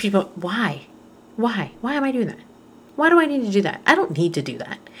I'm gonna teach people why am I doing that? Why do I need to do that? I don't need to do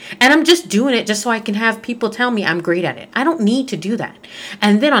that. And I'm just doing it just so I can have people tell me I'm great at it. I don't need to do that.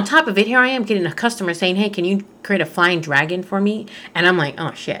 And then on top of it, here I am getting a customer saying, hey, can you create a flying dragon for me? And I'm like,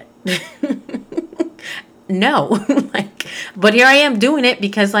 oh shit. No. But here I am doing it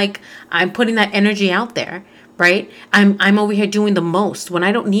because I'm putting that energy out there. Right? I'm over here doing the most when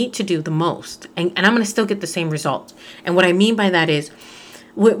I don't need to do the most. And I'm going to still get the same result. And what I mean by that is,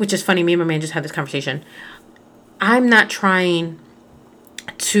 which is funny, me and my man just had this conversation. I'm not trying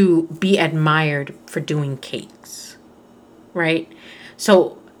to be admired for doing cakes. Right?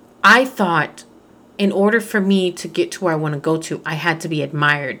 So I thought in order for me to get to where I want to go to, I had to be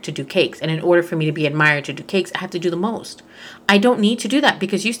admired to do cakes. And in order for me to be admired to do cakes, I have to do the most. I don't need to do that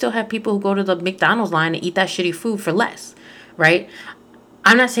because you still have people who go to the McDonald's line and eat that shitty food for less, right?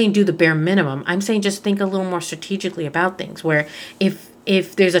 I'm not saying do the bare minimum. I'm saying just think a little more strategically about things where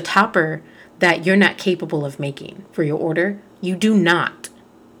if there's a topper that you're not capable of making for your order, you do not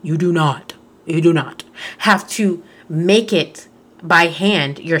have to make it by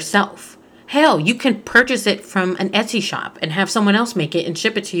hand yourself. Hell, you can purchase it from an Etsy shop and have someone else make it and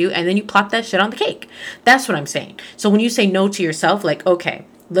ship it to you, and then you plop that shit on the cake. That's what I'm saying. So when you say no to yourself, like, okay,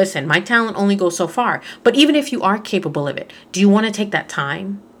 listen, my talent only goes so far. But even if you are capable of it, do you want to take that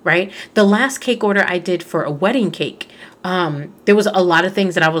time? Right? The last cake order I did for a wedding cake, there was a lot of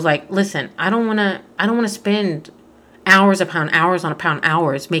things that I was like, listen, I don't want to spend hours upon hours on upon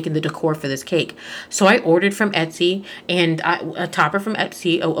hours making the decor for this cake. So I ordered from Etsy and a topper from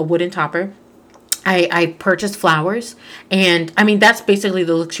Etsy, a wooden topper. I purchased flowers, and I mean, that's basically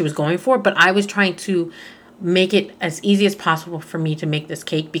the look she was going for, but I was trying to make it as easy as possible for me to make this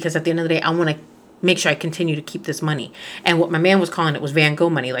cake, because at the end of the day, I want to make sure I continue to keep this money. And what my man was calling it was Van Gogh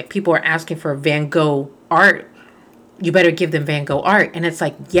money. Like, people are asking for Van Gogh art. You better give them Van Gogh art. And it's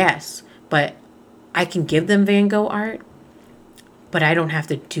like, yes, but I can give them Van Gogh art, but I don't have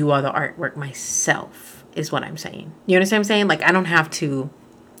to do all the artwork myself, is what I'm saying. You understand what I'm saying? Like, I don't have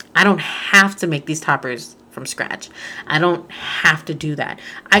to make these toppers from scratch. I don't have to do that.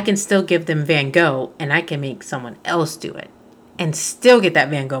 I can still give them Van Gogh, and I can make someone else do it and still get that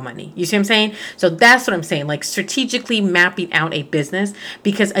Van Gogh money. You see what I'm saying? So that's what I'm saying. Like, strategically mapping out a business,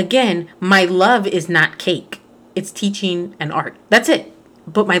 because again, my love is not cake. It's teaching and art. That's it.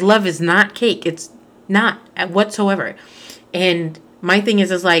 But my love is not cake. It's not whatsoever. And my thing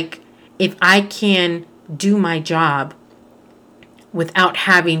is like, if I can do my job without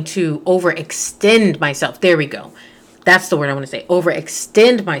having to overextend myself. There we go. That's the word I want to say.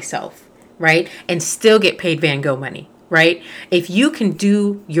 Overextend myself, right? And still get paid Van Gogh money, right? If you can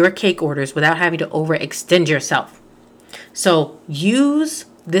do your cake orders without having to overextend yourself. So use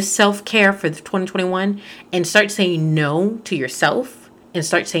this self-care for 2021 and start saying no to yourself and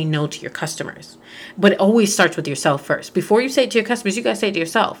start saying no to your customers. But it always starts with yourself first. Before you say it to your customers, you got to say it to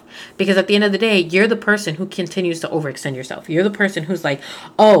yourself. Because at the end of the day, you're the person who continues to overextend yourself. You're the person who's like,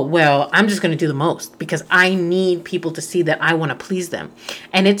 oh, well, I'm just going to do the most because I need people to see that I want to please them.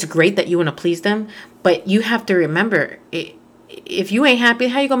 And it's great that you want to please them. But you have to remember, if you ain't happy,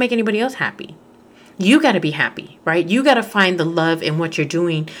 how you going to make anybody else happy? You got to be happy, right? You got to find the love in what you're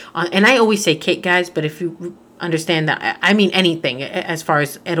doing. And I always say cake, guys, but if you understand that, I mean anything as far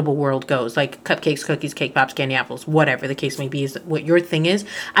as edible world goes, like cupcakes, cookies, cake pops, candy apples, whatever the case may be, is what your thing is.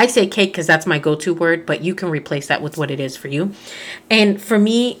 I say cake because that's my go-to word, but you can replace that with what it is for you. And for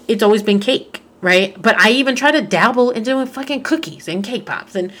me, it's always been cake, right? But I even try to dabble in doing fucking cookies and cake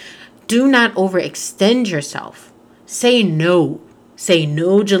pops. And do not overextend yourself. Say no. Say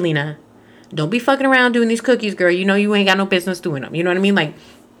no, Jelena. Don't be fucking around doing these cookies, girl. You know you ain't got no business doing them. You know what I mean? Like,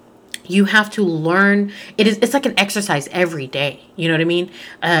 you have to learn. It's like an exercise every day. You know what I mean?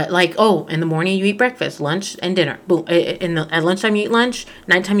 Like, oh, in the morning you eat breakfast, lunch, and dinner. Boom. At lunchtime you eat lunch,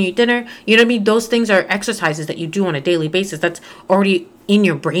 nighttime you eat dinner. You know what I mean? Those things are exercises that you do on a daily basis. That's already in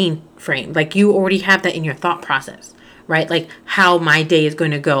your brain frame. Like, you already have that in your thought process, right? Like, how my day is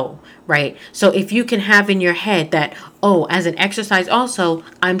going to go, right? So if you can have in your head that, oh, as an exercise also,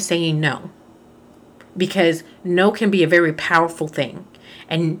 I'm saying no. Because no can be a very powerful thing.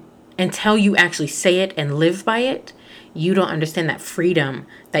 And until you actually say it and live by it, you don't understand that freedom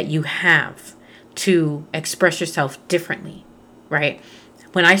that you have to express yourself differently, right?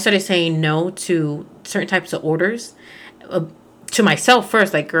 When I started saying no to certain types of orders, to myself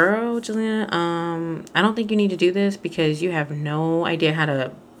first, like, girl, Jelena, I don't think you need to do this because you have no idea how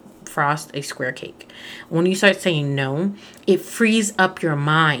to frost a square cake. When you start saying no, it frees up your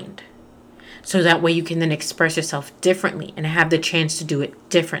mind. So that way you can then express yourself differently and have the chance to do it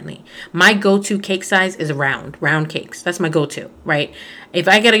differently. My go-to cake size is round cakes. That's my go-to, right? If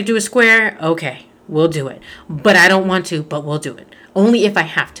I got to do a square, okay, we'll do it. But I don't want to, but we'll do it. Only if I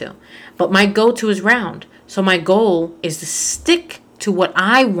have to. But my go-to is round. So my goal is to stick to what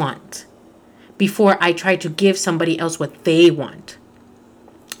I want before I try to give somebody else what they want.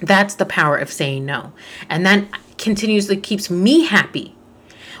 That's the power of saying no. And that continuously keeps me happy.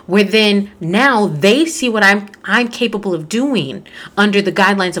 Where then now they see what I'm capable of doing under the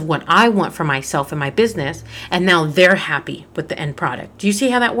guidelines of what I want for myself and my business. And now they're happy with the end product. Do you see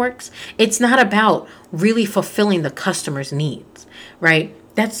how that works? It's not about really fulfilling the customer's needs, right?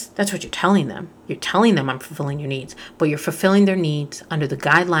 That's what you're telling them. You're telling them I'm fulfilling your needs, but you're fulfilling their needs under the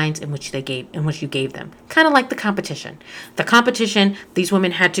guidelines in which you gave them. Kind of like the competition. The competition, these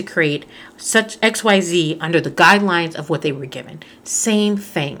women had to create such XYZ under the guidelines of what they were given. Same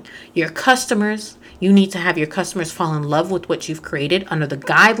thing. Your customers, you need to have your customers fall in love with what you've created under the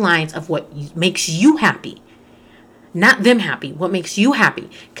guidelines of what makes you happy. Not them happy, what makes you happy.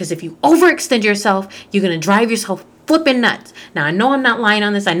 Because if you overextend yourself, you're going to drive yourself Flipping nuts. Now, I know I'm not lying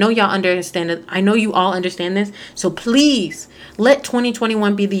on this. I know y'all understand it. I know you all understand this. So please let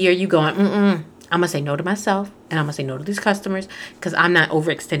 2021 be the year you go, I'm going to say no to myself, and I'm going to say no to these customers because I'm not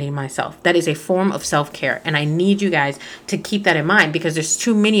overextending myself. That is a form of self-care. And I need you guys to keep that in mind, because there's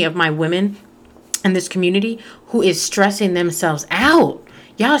too many of my women in this community who is stressing themselves out.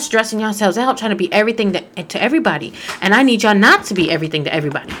 Y'all stressing yourselves out trying to be everything to everybody. And I need y'all not to be everything to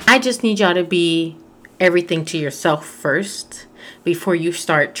everybody. I just need y'all to be everything to yourself first before you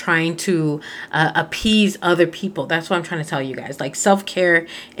start trying to appease other people. That's what I'm trying to tell you guys. Like, self-care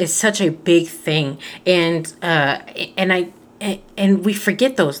is such a big thing. And we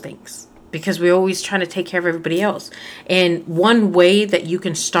forget those things because we're always trying to take care of everybody else. And one way that you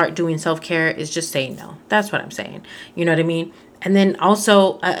can start doing self-care is just saying no. That's what I'm saying. You know what I mean? And then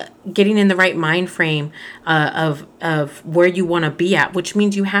also getting in the right mind frame of where you want to be at, which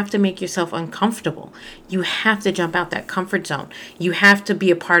means you have to make yourself uncomfortable. You have to jump out that comfort zone. You have to be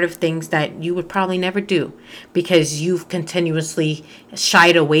a part of things that you would probably never do because you've continuously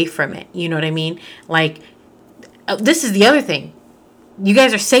shied away from it. You know what I mean? Like, this is the other thing. You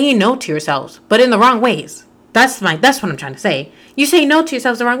guys are saying no to yourselves, but in the wrong ways. That's what I'm trying to say. You say no to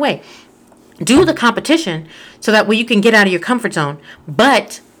yourselves the wrong way. Do the competition so that way you can get out of your comfort zone.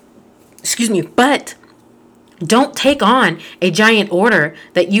 But don't take on a giant order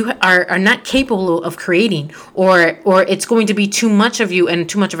that you are not capable of creating, or it's going to be too much of you and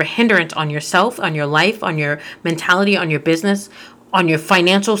too much of a hindrance on yourself, on your life, on your mentality, on your business, on your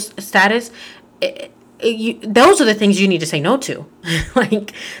financial status. Those are the things you need to say no to.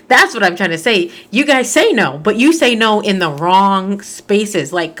 Like, that's what I'm trying to say. You guys say no, but you say no in the wrong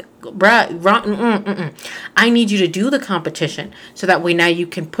spaces. Like, bruh, wrong. I need you to do the competition so that way now you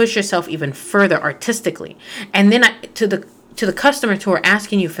can push yourself even further artistically. And then to the customers who are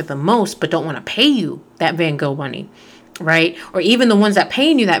asking you for the most but don't want to pay you that Van Gogh money, right? Or even the ones that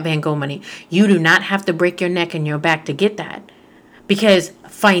paying you that Van Gogh money, you do not have to break your neck and your back to get that. Because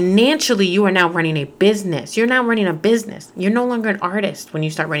financially, you are now running a business. You're now running a business. You're no longer an artist when you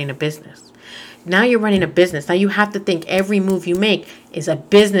start running a business. Now you're running a business. Now you have to think every move you make is a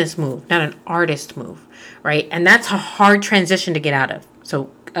business move, not an artist move, right? And that's a hard transition to get out of.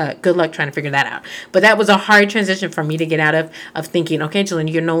 So good luck trying to figure that out. But that was a hard transition for me to get out of thinking, okay, Jillian,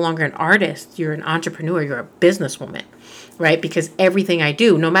 you're no longer an artist. You're an entrepreneur. You're a businesswoman, right? Because everything I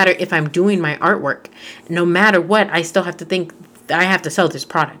do, no matter if I'm doing my artwork, no matter what, I still have to think I have to sell this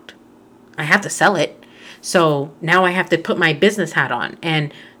product. I have to sell it. So now I have to put my business hat on.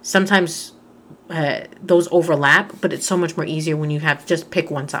 And sometimes those overlap, but it's so much more easier when you have just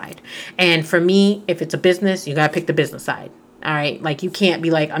pick one side. And for me, if it's a business, you got to pick the business side. All right. Like, you can't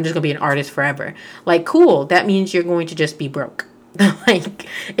be like, I'm just going to be an artist forever. Like, cool. That means you're going to just be broke. Like,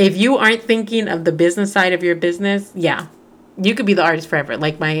 if you aren't thinking of the business side of your business, yeah, you could be the artist forever.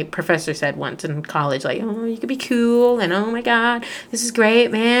 Like my professor said once in college, like, oh, you could be cool. And oh my God, this is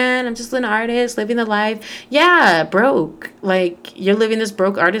great, man. I'm just an artist living the life. Yeah, broke. Like, you're living this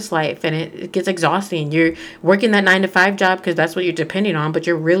broke artist life and it gets exhausting. You're working that 9-to-5 job because that's what you're depending on, but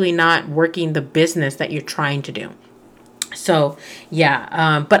you're really not working the business that you're trying to do. So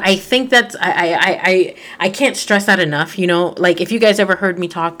yeah, but I think that's I can't stress that enough. You know, like, if you guys ever heard me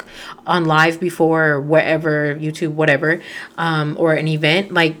talk on live before or wherever, YouTube, whatever, or an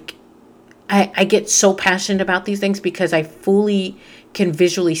event, like, I get so passionate about these things because I fully can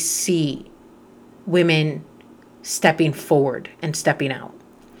visually see women stepping forward and stepping out,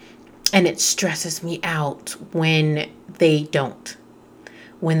 and it stresses me out when they don't,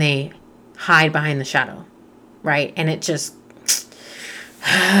 when they hide behind the shadow. Right. And it just,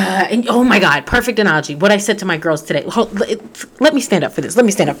 and oh my God, perfect analogy. What I said to my girls today. Let me stand up for this.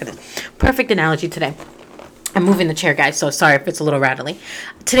 Perfect analogy today. I'm moving the chair, guys, so sorry if it's a little rattly.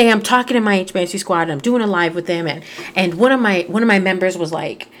 Today I'm talking to my HBIC squad and I'm doing a live with them, and one of my members was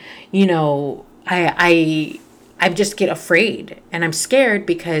like, you know, I just get afraid and I'm scared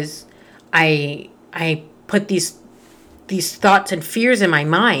because I put these thoughts and fears in my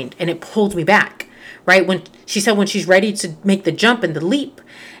mind and it holds me back. Right? When she said when she's ready to make the jump and the leap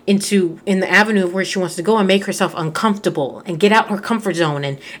in the avenue of where she wants to go and make herself uncomfortable and get out her comfort zone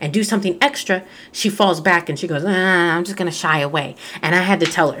and do something extra, she falls back and she goes, I'm just going to shy away. And I had to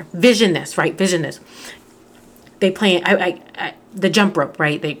tell her, vision this. They play the jump rope,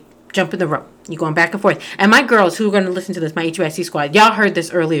 right? They jump in the rope. You're going back and forth. And my girls who are going to listen to this, my HUIC squad, y'all heard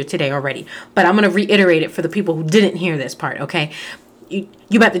this earlier today already, but I'm going to reiterate it for the people who didn't hear this part, okay? You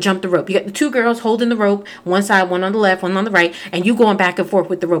about to jump the rope. You got the two girls holding the rope, one side, one on the left, one on the right, and you going back and forth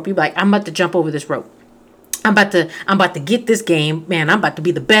with the rope. You be like, I'm about to jump over this rope. I'm about to get this game, man. I'm about to be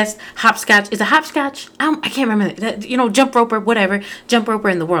the best hopscotch. Is it hopscotch? I can't remember that. Jump roper, whatever, jump roper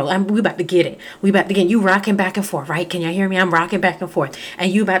in the world. We about to get it. We about to get you rocking back and forth, right? Can y'all hear me? I'm rocking back and forth,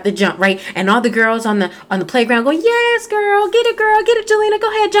 and you about to jump, right? And all the girls on the playground go, yes, girl, get it, Jelena,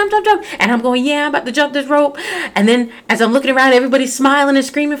 go ahead, jump, jump, jump. And I'm going, yeah, I'm about to jump this rope. And then as I'm looking around, everybody's smiling and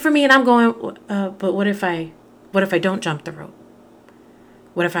screaming for me, and I'm going, but what if I don't jump the rope?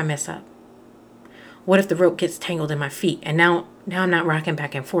 What if I mess up? What if the rope gets tangled in my feet? And now I'm not rocking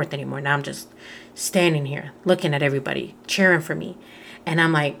back and forth anymore. Now I'm just standing here looking at everybody cheering for me. And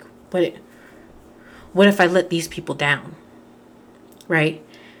I'm like, what if I let these people down? Right?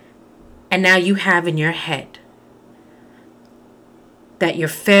 And now you have in your head that your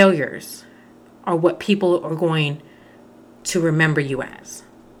failures are what people are going to remember you as.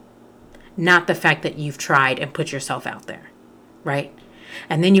 Not the fact that you've tried and put yourself out there. Right?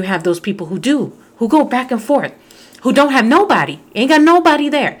 And then you have those people who go back and forth, who don't have nobody, ain't got nobody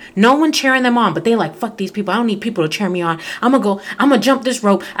there, no one cheering them on, but they like, fuck these people, I don't need people to cheer me on. I'm gonna jump this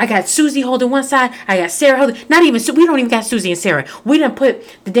rope. I got Susie holding one side, I got Sarah holding, we don't even got Susie and Sarah. We done put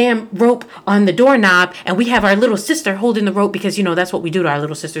the damn rope on the doorknob, and we have our little sister holding the rope, because that's what we do to our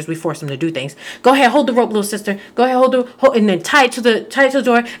little sisters. We force them to do things. Go ahead, hold the rope, little sister. Go ahead, hold, and then tie it to the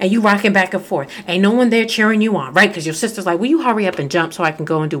door, and you rocking back and forth. Ain't no one there cheering you on, right? Because your sister's like, will you hurry up and jump so I can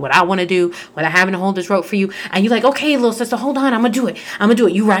go and do what I want to do without having to hold this rope for you? And you're like, okay, little sister, hold on, I'm gonna do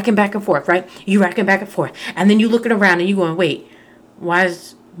it. You rocking back and forth, right? You rocking back and forth, and then you looking around and you going, wait, why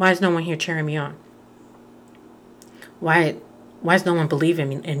is no one here cheering me on? Why is no one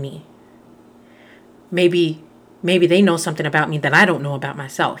believing in me? Maybe they know something about me that I don't know about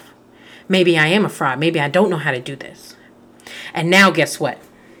myself. Maybe I am a fraud. Maybe I don't know how to do this. And now guess what?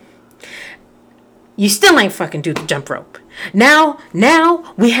 You still ain't fucking do the jump rope. Now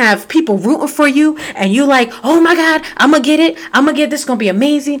we have people rooting for you, and you like, oh my God, I'm gonna get it. This. Gonna be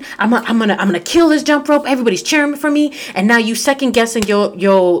amazing. I'm gonna kill this jump rope. Everybody's cheering for me, and now you second guessing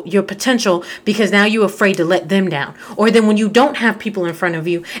your potential, because now you're afraid to let them down. Or then when you don't have people in front of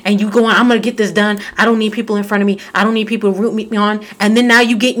you, and you go on, I'm gonna get this done. I don't need people in front of me. I don't need people to root me on. And then now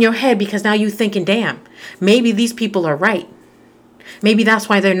you get in your head, because now you thinking, damn, maybe these people are right. Maybe that's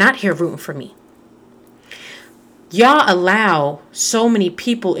why they're not here rooting for me. Y'all allow so many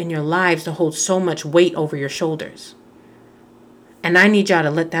people in your lives to hold so much weight over your shoulders. And I need y'all to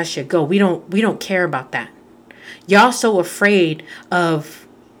let that shit go. We don't care about that. Y'all so afraid of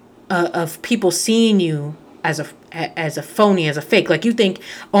people seeing you as a phony, as a fake. Like you think,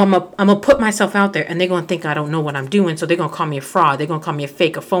 oh, I'm gonna put myself out there, and they're gonna think I don't know what I'm doing, so they're gonna call me a fraud. They're gonna call me a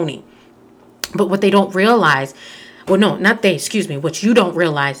fake, a phony. But what they don't realize, well, no, not they, excuse me. What you don't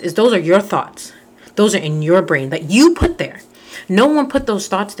realize is those are your thoughts. Those are in your brain that you put there. No one put those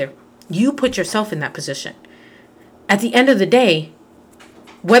thoughts there. You put yourself in that position. At the end of the day,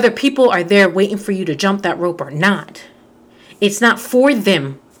 whether people are there waiting for you to jump that rope or not, it's not for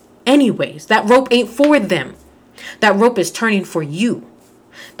them anyways. That rope ain't for them. That rope is turning for you.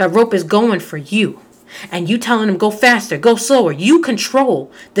 That rope is going for you. And you telling them, go faster, go slower. You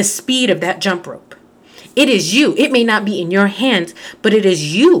control the speed of that jump rope. It is you. It may not be in your hands, but it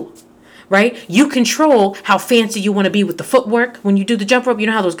is you. Right? You control how fancy you want to be with the footwork. When you do the jump rope, you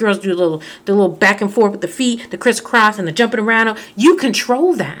know how those girls do the little back and forth with the feet, the crisscross and the jumping around. You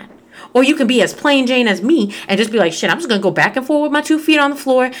control that. Or you can be as plain Jane as me and just be like, shit, I'm just going to go back and forth with my 2 feet on the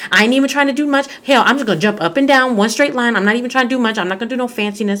floor. I ain't even trying to do much. Hell, I'm just going to jump up and down one straight line. I'm not even trying to do much. I'm not going to do no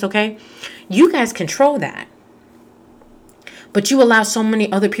fanciness, okay? You guys control that. But you allow so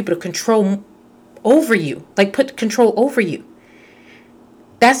many other people to control over you. Like put control over you.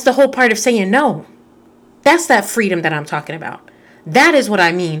 That's the whole part of saying no. That's that freedom that I'm talking about. That is what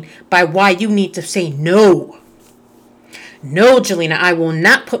I mean by why you need to say no. No, Jelena, I will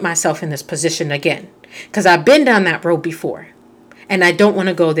not put myself in this position again. Because I've been down that road before. And I don't want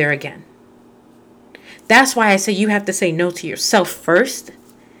to go there again. That's why I say you have to say no to yourself first.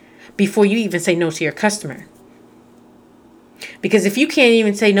 Before you even say no to your customer. Because if you can't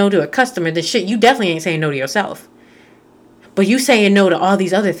even say no to a customer, then shit, you definitely ain't saying no to yourself. But you saying no to all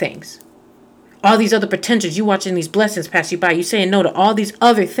these other things. All these other potentials. You watching these blessings pass you by. You saying no to all these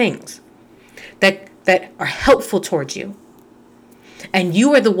other things that are helpful towards you. And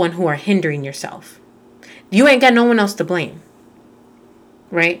you are the one who are hindering yourself. You ain't got no one else to blame.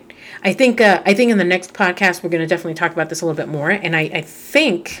 Right? I think in the next podcast, we're going to definitely talk about this a little bit more. And I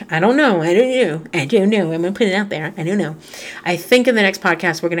think, I don't know. I'm going to put it out there. I don't know. I think in the next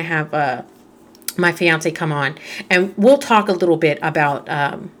podcast, we're going to have my fiance come on, and we'll talk a little bit about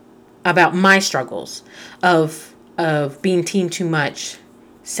my struggles of being teen too much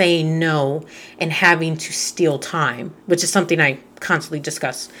saying no and having to steal time, which is something I constantly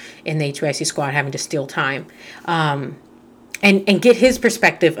discuss in the HBIC squad, having to steal time, and get his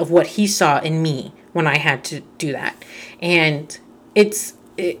perspective of what he saw in me when I had to do that. And it's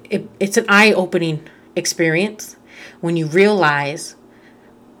an eye-opening experience when you realize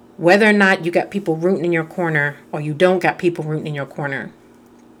whether or not you got people rooting in your corner or you don't got people rooting in your corner,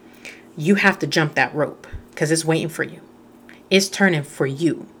 you have to jump that rope because it's waiting for you. It's turning for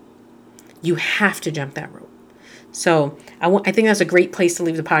you. You have to jump that rope. So I think that's a great place to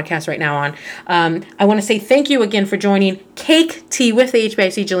leave the podcast right now on. I want to say thank you again for joining Cake Tea with the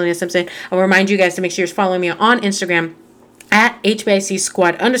HBIC Jelena Simpson. I'll remind you guys to make sure you're following me on Instagram at HBIC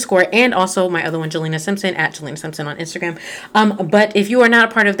squad _, and also my other one, Jelena Simpson, at Jelena Simpson on Instagram. But if you are not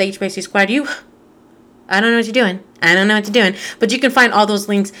a part of the HBIC squad, I don't know what you're doing. I don't know what you're doing. But you can find all those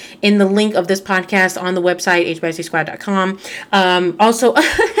links in the link of this podcast on the website, hbicsquad.com. Also,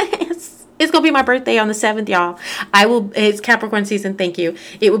 it's going to be my birthday on the 7th, y'all. It's Capricorn season. Thank you.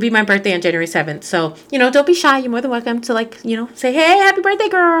 It will be my birthday on January 7th. So, don't be shy. You're more than welcome to say, hey, happy birthday,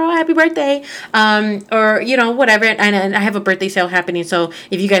 girl. Happy birthday. Or, whatever. And I have a birthday sale happening. So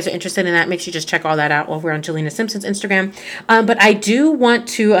if you guys are interested in that, make sure you just check all that out over on Jelena Simpson's Instagram. But I do want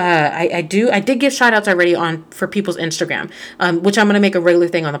to, I did give shout outs already for people's Instagram, which I'm going to make a regular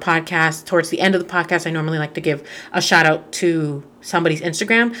thing on the podcast. Towards the end of the podcast, I normally like to give a shout out to somebody's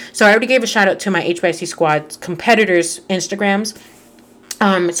Instagram. So I already gave a shout out to my HBIC squad competitors' Instagrams.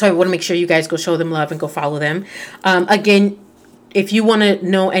 So I want to make sure you guys go show them love and go follow them. Again, if you want to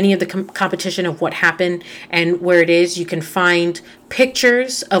know any of the competition of what happened and where it is, you can find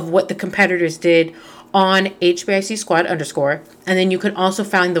pictures of what the competitors did on HBIC squad _. And then you can also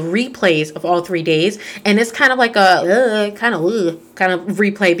find the replays of all 3 days. And it's kind of like a kind of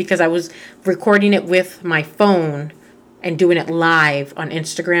replay because I was recording it with my phone and doing it live on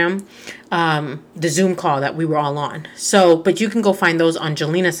Instagram, the Zoom call that we were all on. So, but you can go find those on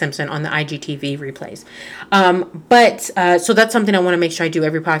Jelena Simpson on the IGTV replays. So that's something I want to make sure I do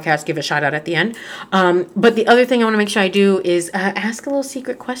every podcast, give a shout out at the end. But the other thing I want to make sure I do is ask a little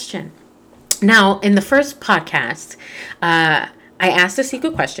secret question. Now, in the first podcast, I asked a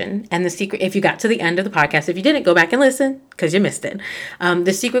secret question, and the secret, if you got to the end of the podcast, if you didn't, go back and listen because you missed it.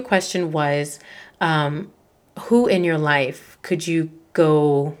 The secret question was, who in your life could you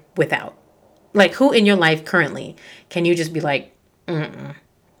go without? Like, who in your life currently can you just be like, you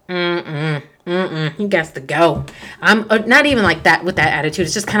got to go. I'm not even like that with that attitude.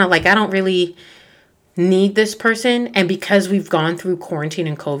 It's just kind of like, I don't really need this person. And because we've gone through quarantine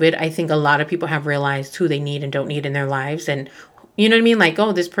and COVID, I think a lot of people have realized who they need and don't need in their lives. And you know what I mean? Like,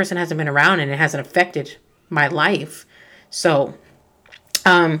 oh, this person hasn't been around and it hasn't affected my life. So,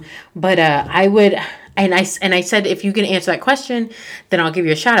 I would, and I said, if you can answer that question, then I'll give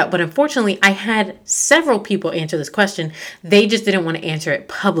you a shout out. But unfortunately, I had several people answer this question. They just didn't want to answer it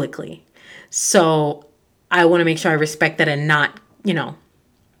publicly. So I want to make sure I respect that and not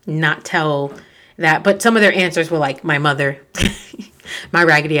tell that. But some of their answers were like my mother, my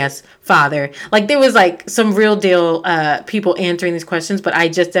raggedy ass father. Like there was like some real deal people answering these questions, but I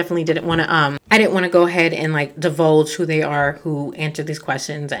just definitely didn't want to I didn't want to go ahead and like divulge who they are who answered these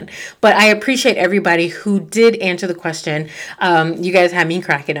questions. But I appreciate everybody who did answer the question. You guys had me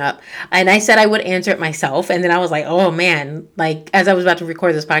cracking up. And I said I would answer it myself. And then I was like, oh man, like as I was about to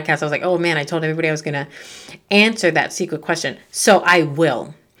record this podcast, I was like, oh man, I told everybody I was going to answer that secret question. So I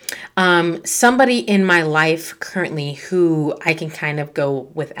will. Somebody in my life currently who I can kind of go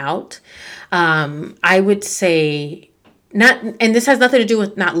without, I would say not, and this has nothing to do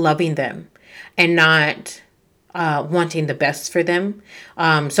with not loving them and not, wanting the best for them.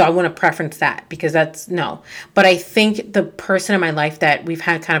 So I want to preference that because that's no, but I think the person in my life that we've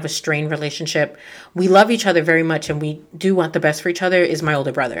had kind of a strained relationship, we love each other very much and we do want the best for each other is my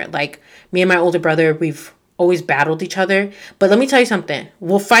older brother. Like me and my older brother, we've always battled each other, but let me tell you something.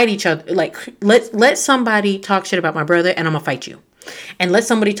 We'll fight each other. Like let somebody talk shit about my brother and I'm gonna fight you. And let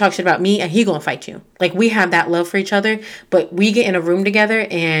somebody talk shit about me and he gonna fight you. Like we have that love for each other, but we get in a room together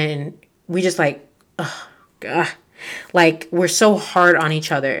and we just like, oh God. Like we're so hard on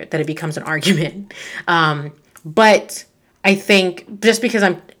each other that it becomes an argument. But I think just because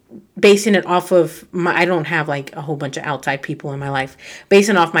I'm basing it off of I don't have like a whole bunch of outside people in my life,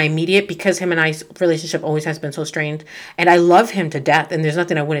 basing off my immediate, because him and I's relationship always has been so strained and I love him to death and there's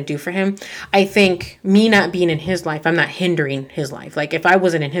nothing I wouldn't do for him. I think me not being in his life, I'm not hindering his life. Like if I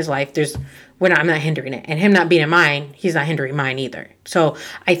wasn't in his life, I'm not hindering it, and him not being in mine, he's not hindering mine either. So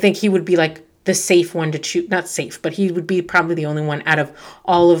I think he would be like the safe one to choose, not safe, but he would be probably the only one out of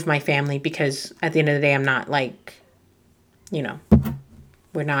all of my family, because at the end of the day, I'm not like,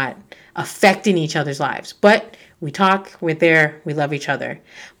 We're not affecting each other's lives. But we talk, we're there, we love each other.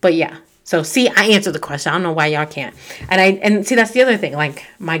 But yeah. So see, I answered the question. I don't know why y'all can't. And see, that's the other thing. Like,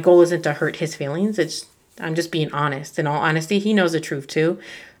 my goal isn't to hurt his feelings. I'm just being honest. In all honesty, he knows the truth too.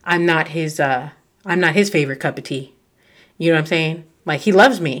 I'm not his favorite cup of tea. You know what I'm saying? Like, he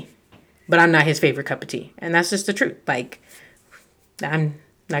loves me, but I'm not his favorite cup of tea. And that's just the truth. Like, I'm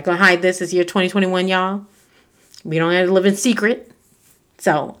not going to hide this. It's year 2021, y'all. We don't have to live in secret.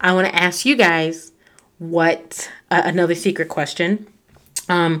 So I want to ask you guys another secret question.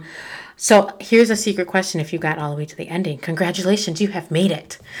 So here's a secret question. If you got all the way to the ending, congratulations, you have made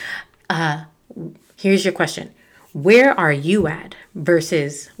it. Here's your question. Where are you at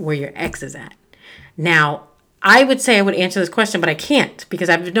versus where your ex is at? Now, I would say I would answer this question, but I can't because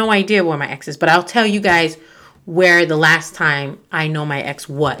I have no idea where my ex is. But I'll tell you guys where the last time I know my ex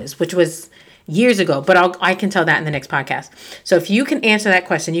was, which was years ago. But I can tell that in the next podcast. So if you can answer that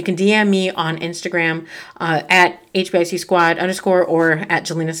question, you can DM me on Instagram at HBIC Squad _ or at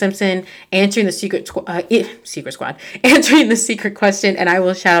Jelena Simpson, answering the secret squad, answering the secret question, and I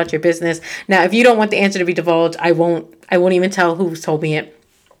will shout out your business. Now, if you don't want the answer to be divulged, I won't even tell who told me it.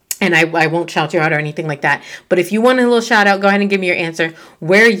 And I won't shout you out or anything like that. But if you want a little shout out, go ahead and give me your answer.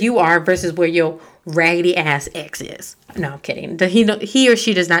 Where you are versus where your raggedy ass ex is. No, I'm kidding. He or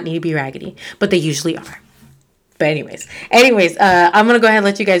she does not need to be raggedy, but they usually are. But anyways, I'm going to go ahead and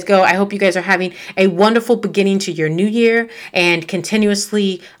let you guys go. I hope you guys are having a wonderful beginning to your new year and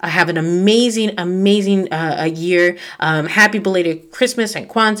continuously have an amazing year. Happy belated Christmas and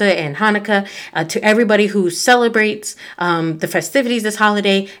Kwanzaa and Hanukkah to everybody who celebrates the festivities this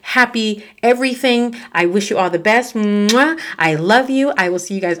holiday. Happy everything. I wish you all the best. Mwah. I love you. I will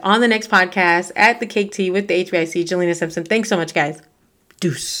see you guys on the next podcast at the Cake Tea with the HBIC. Jelena Simpson. Thanks so much, guys.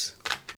 Deuce.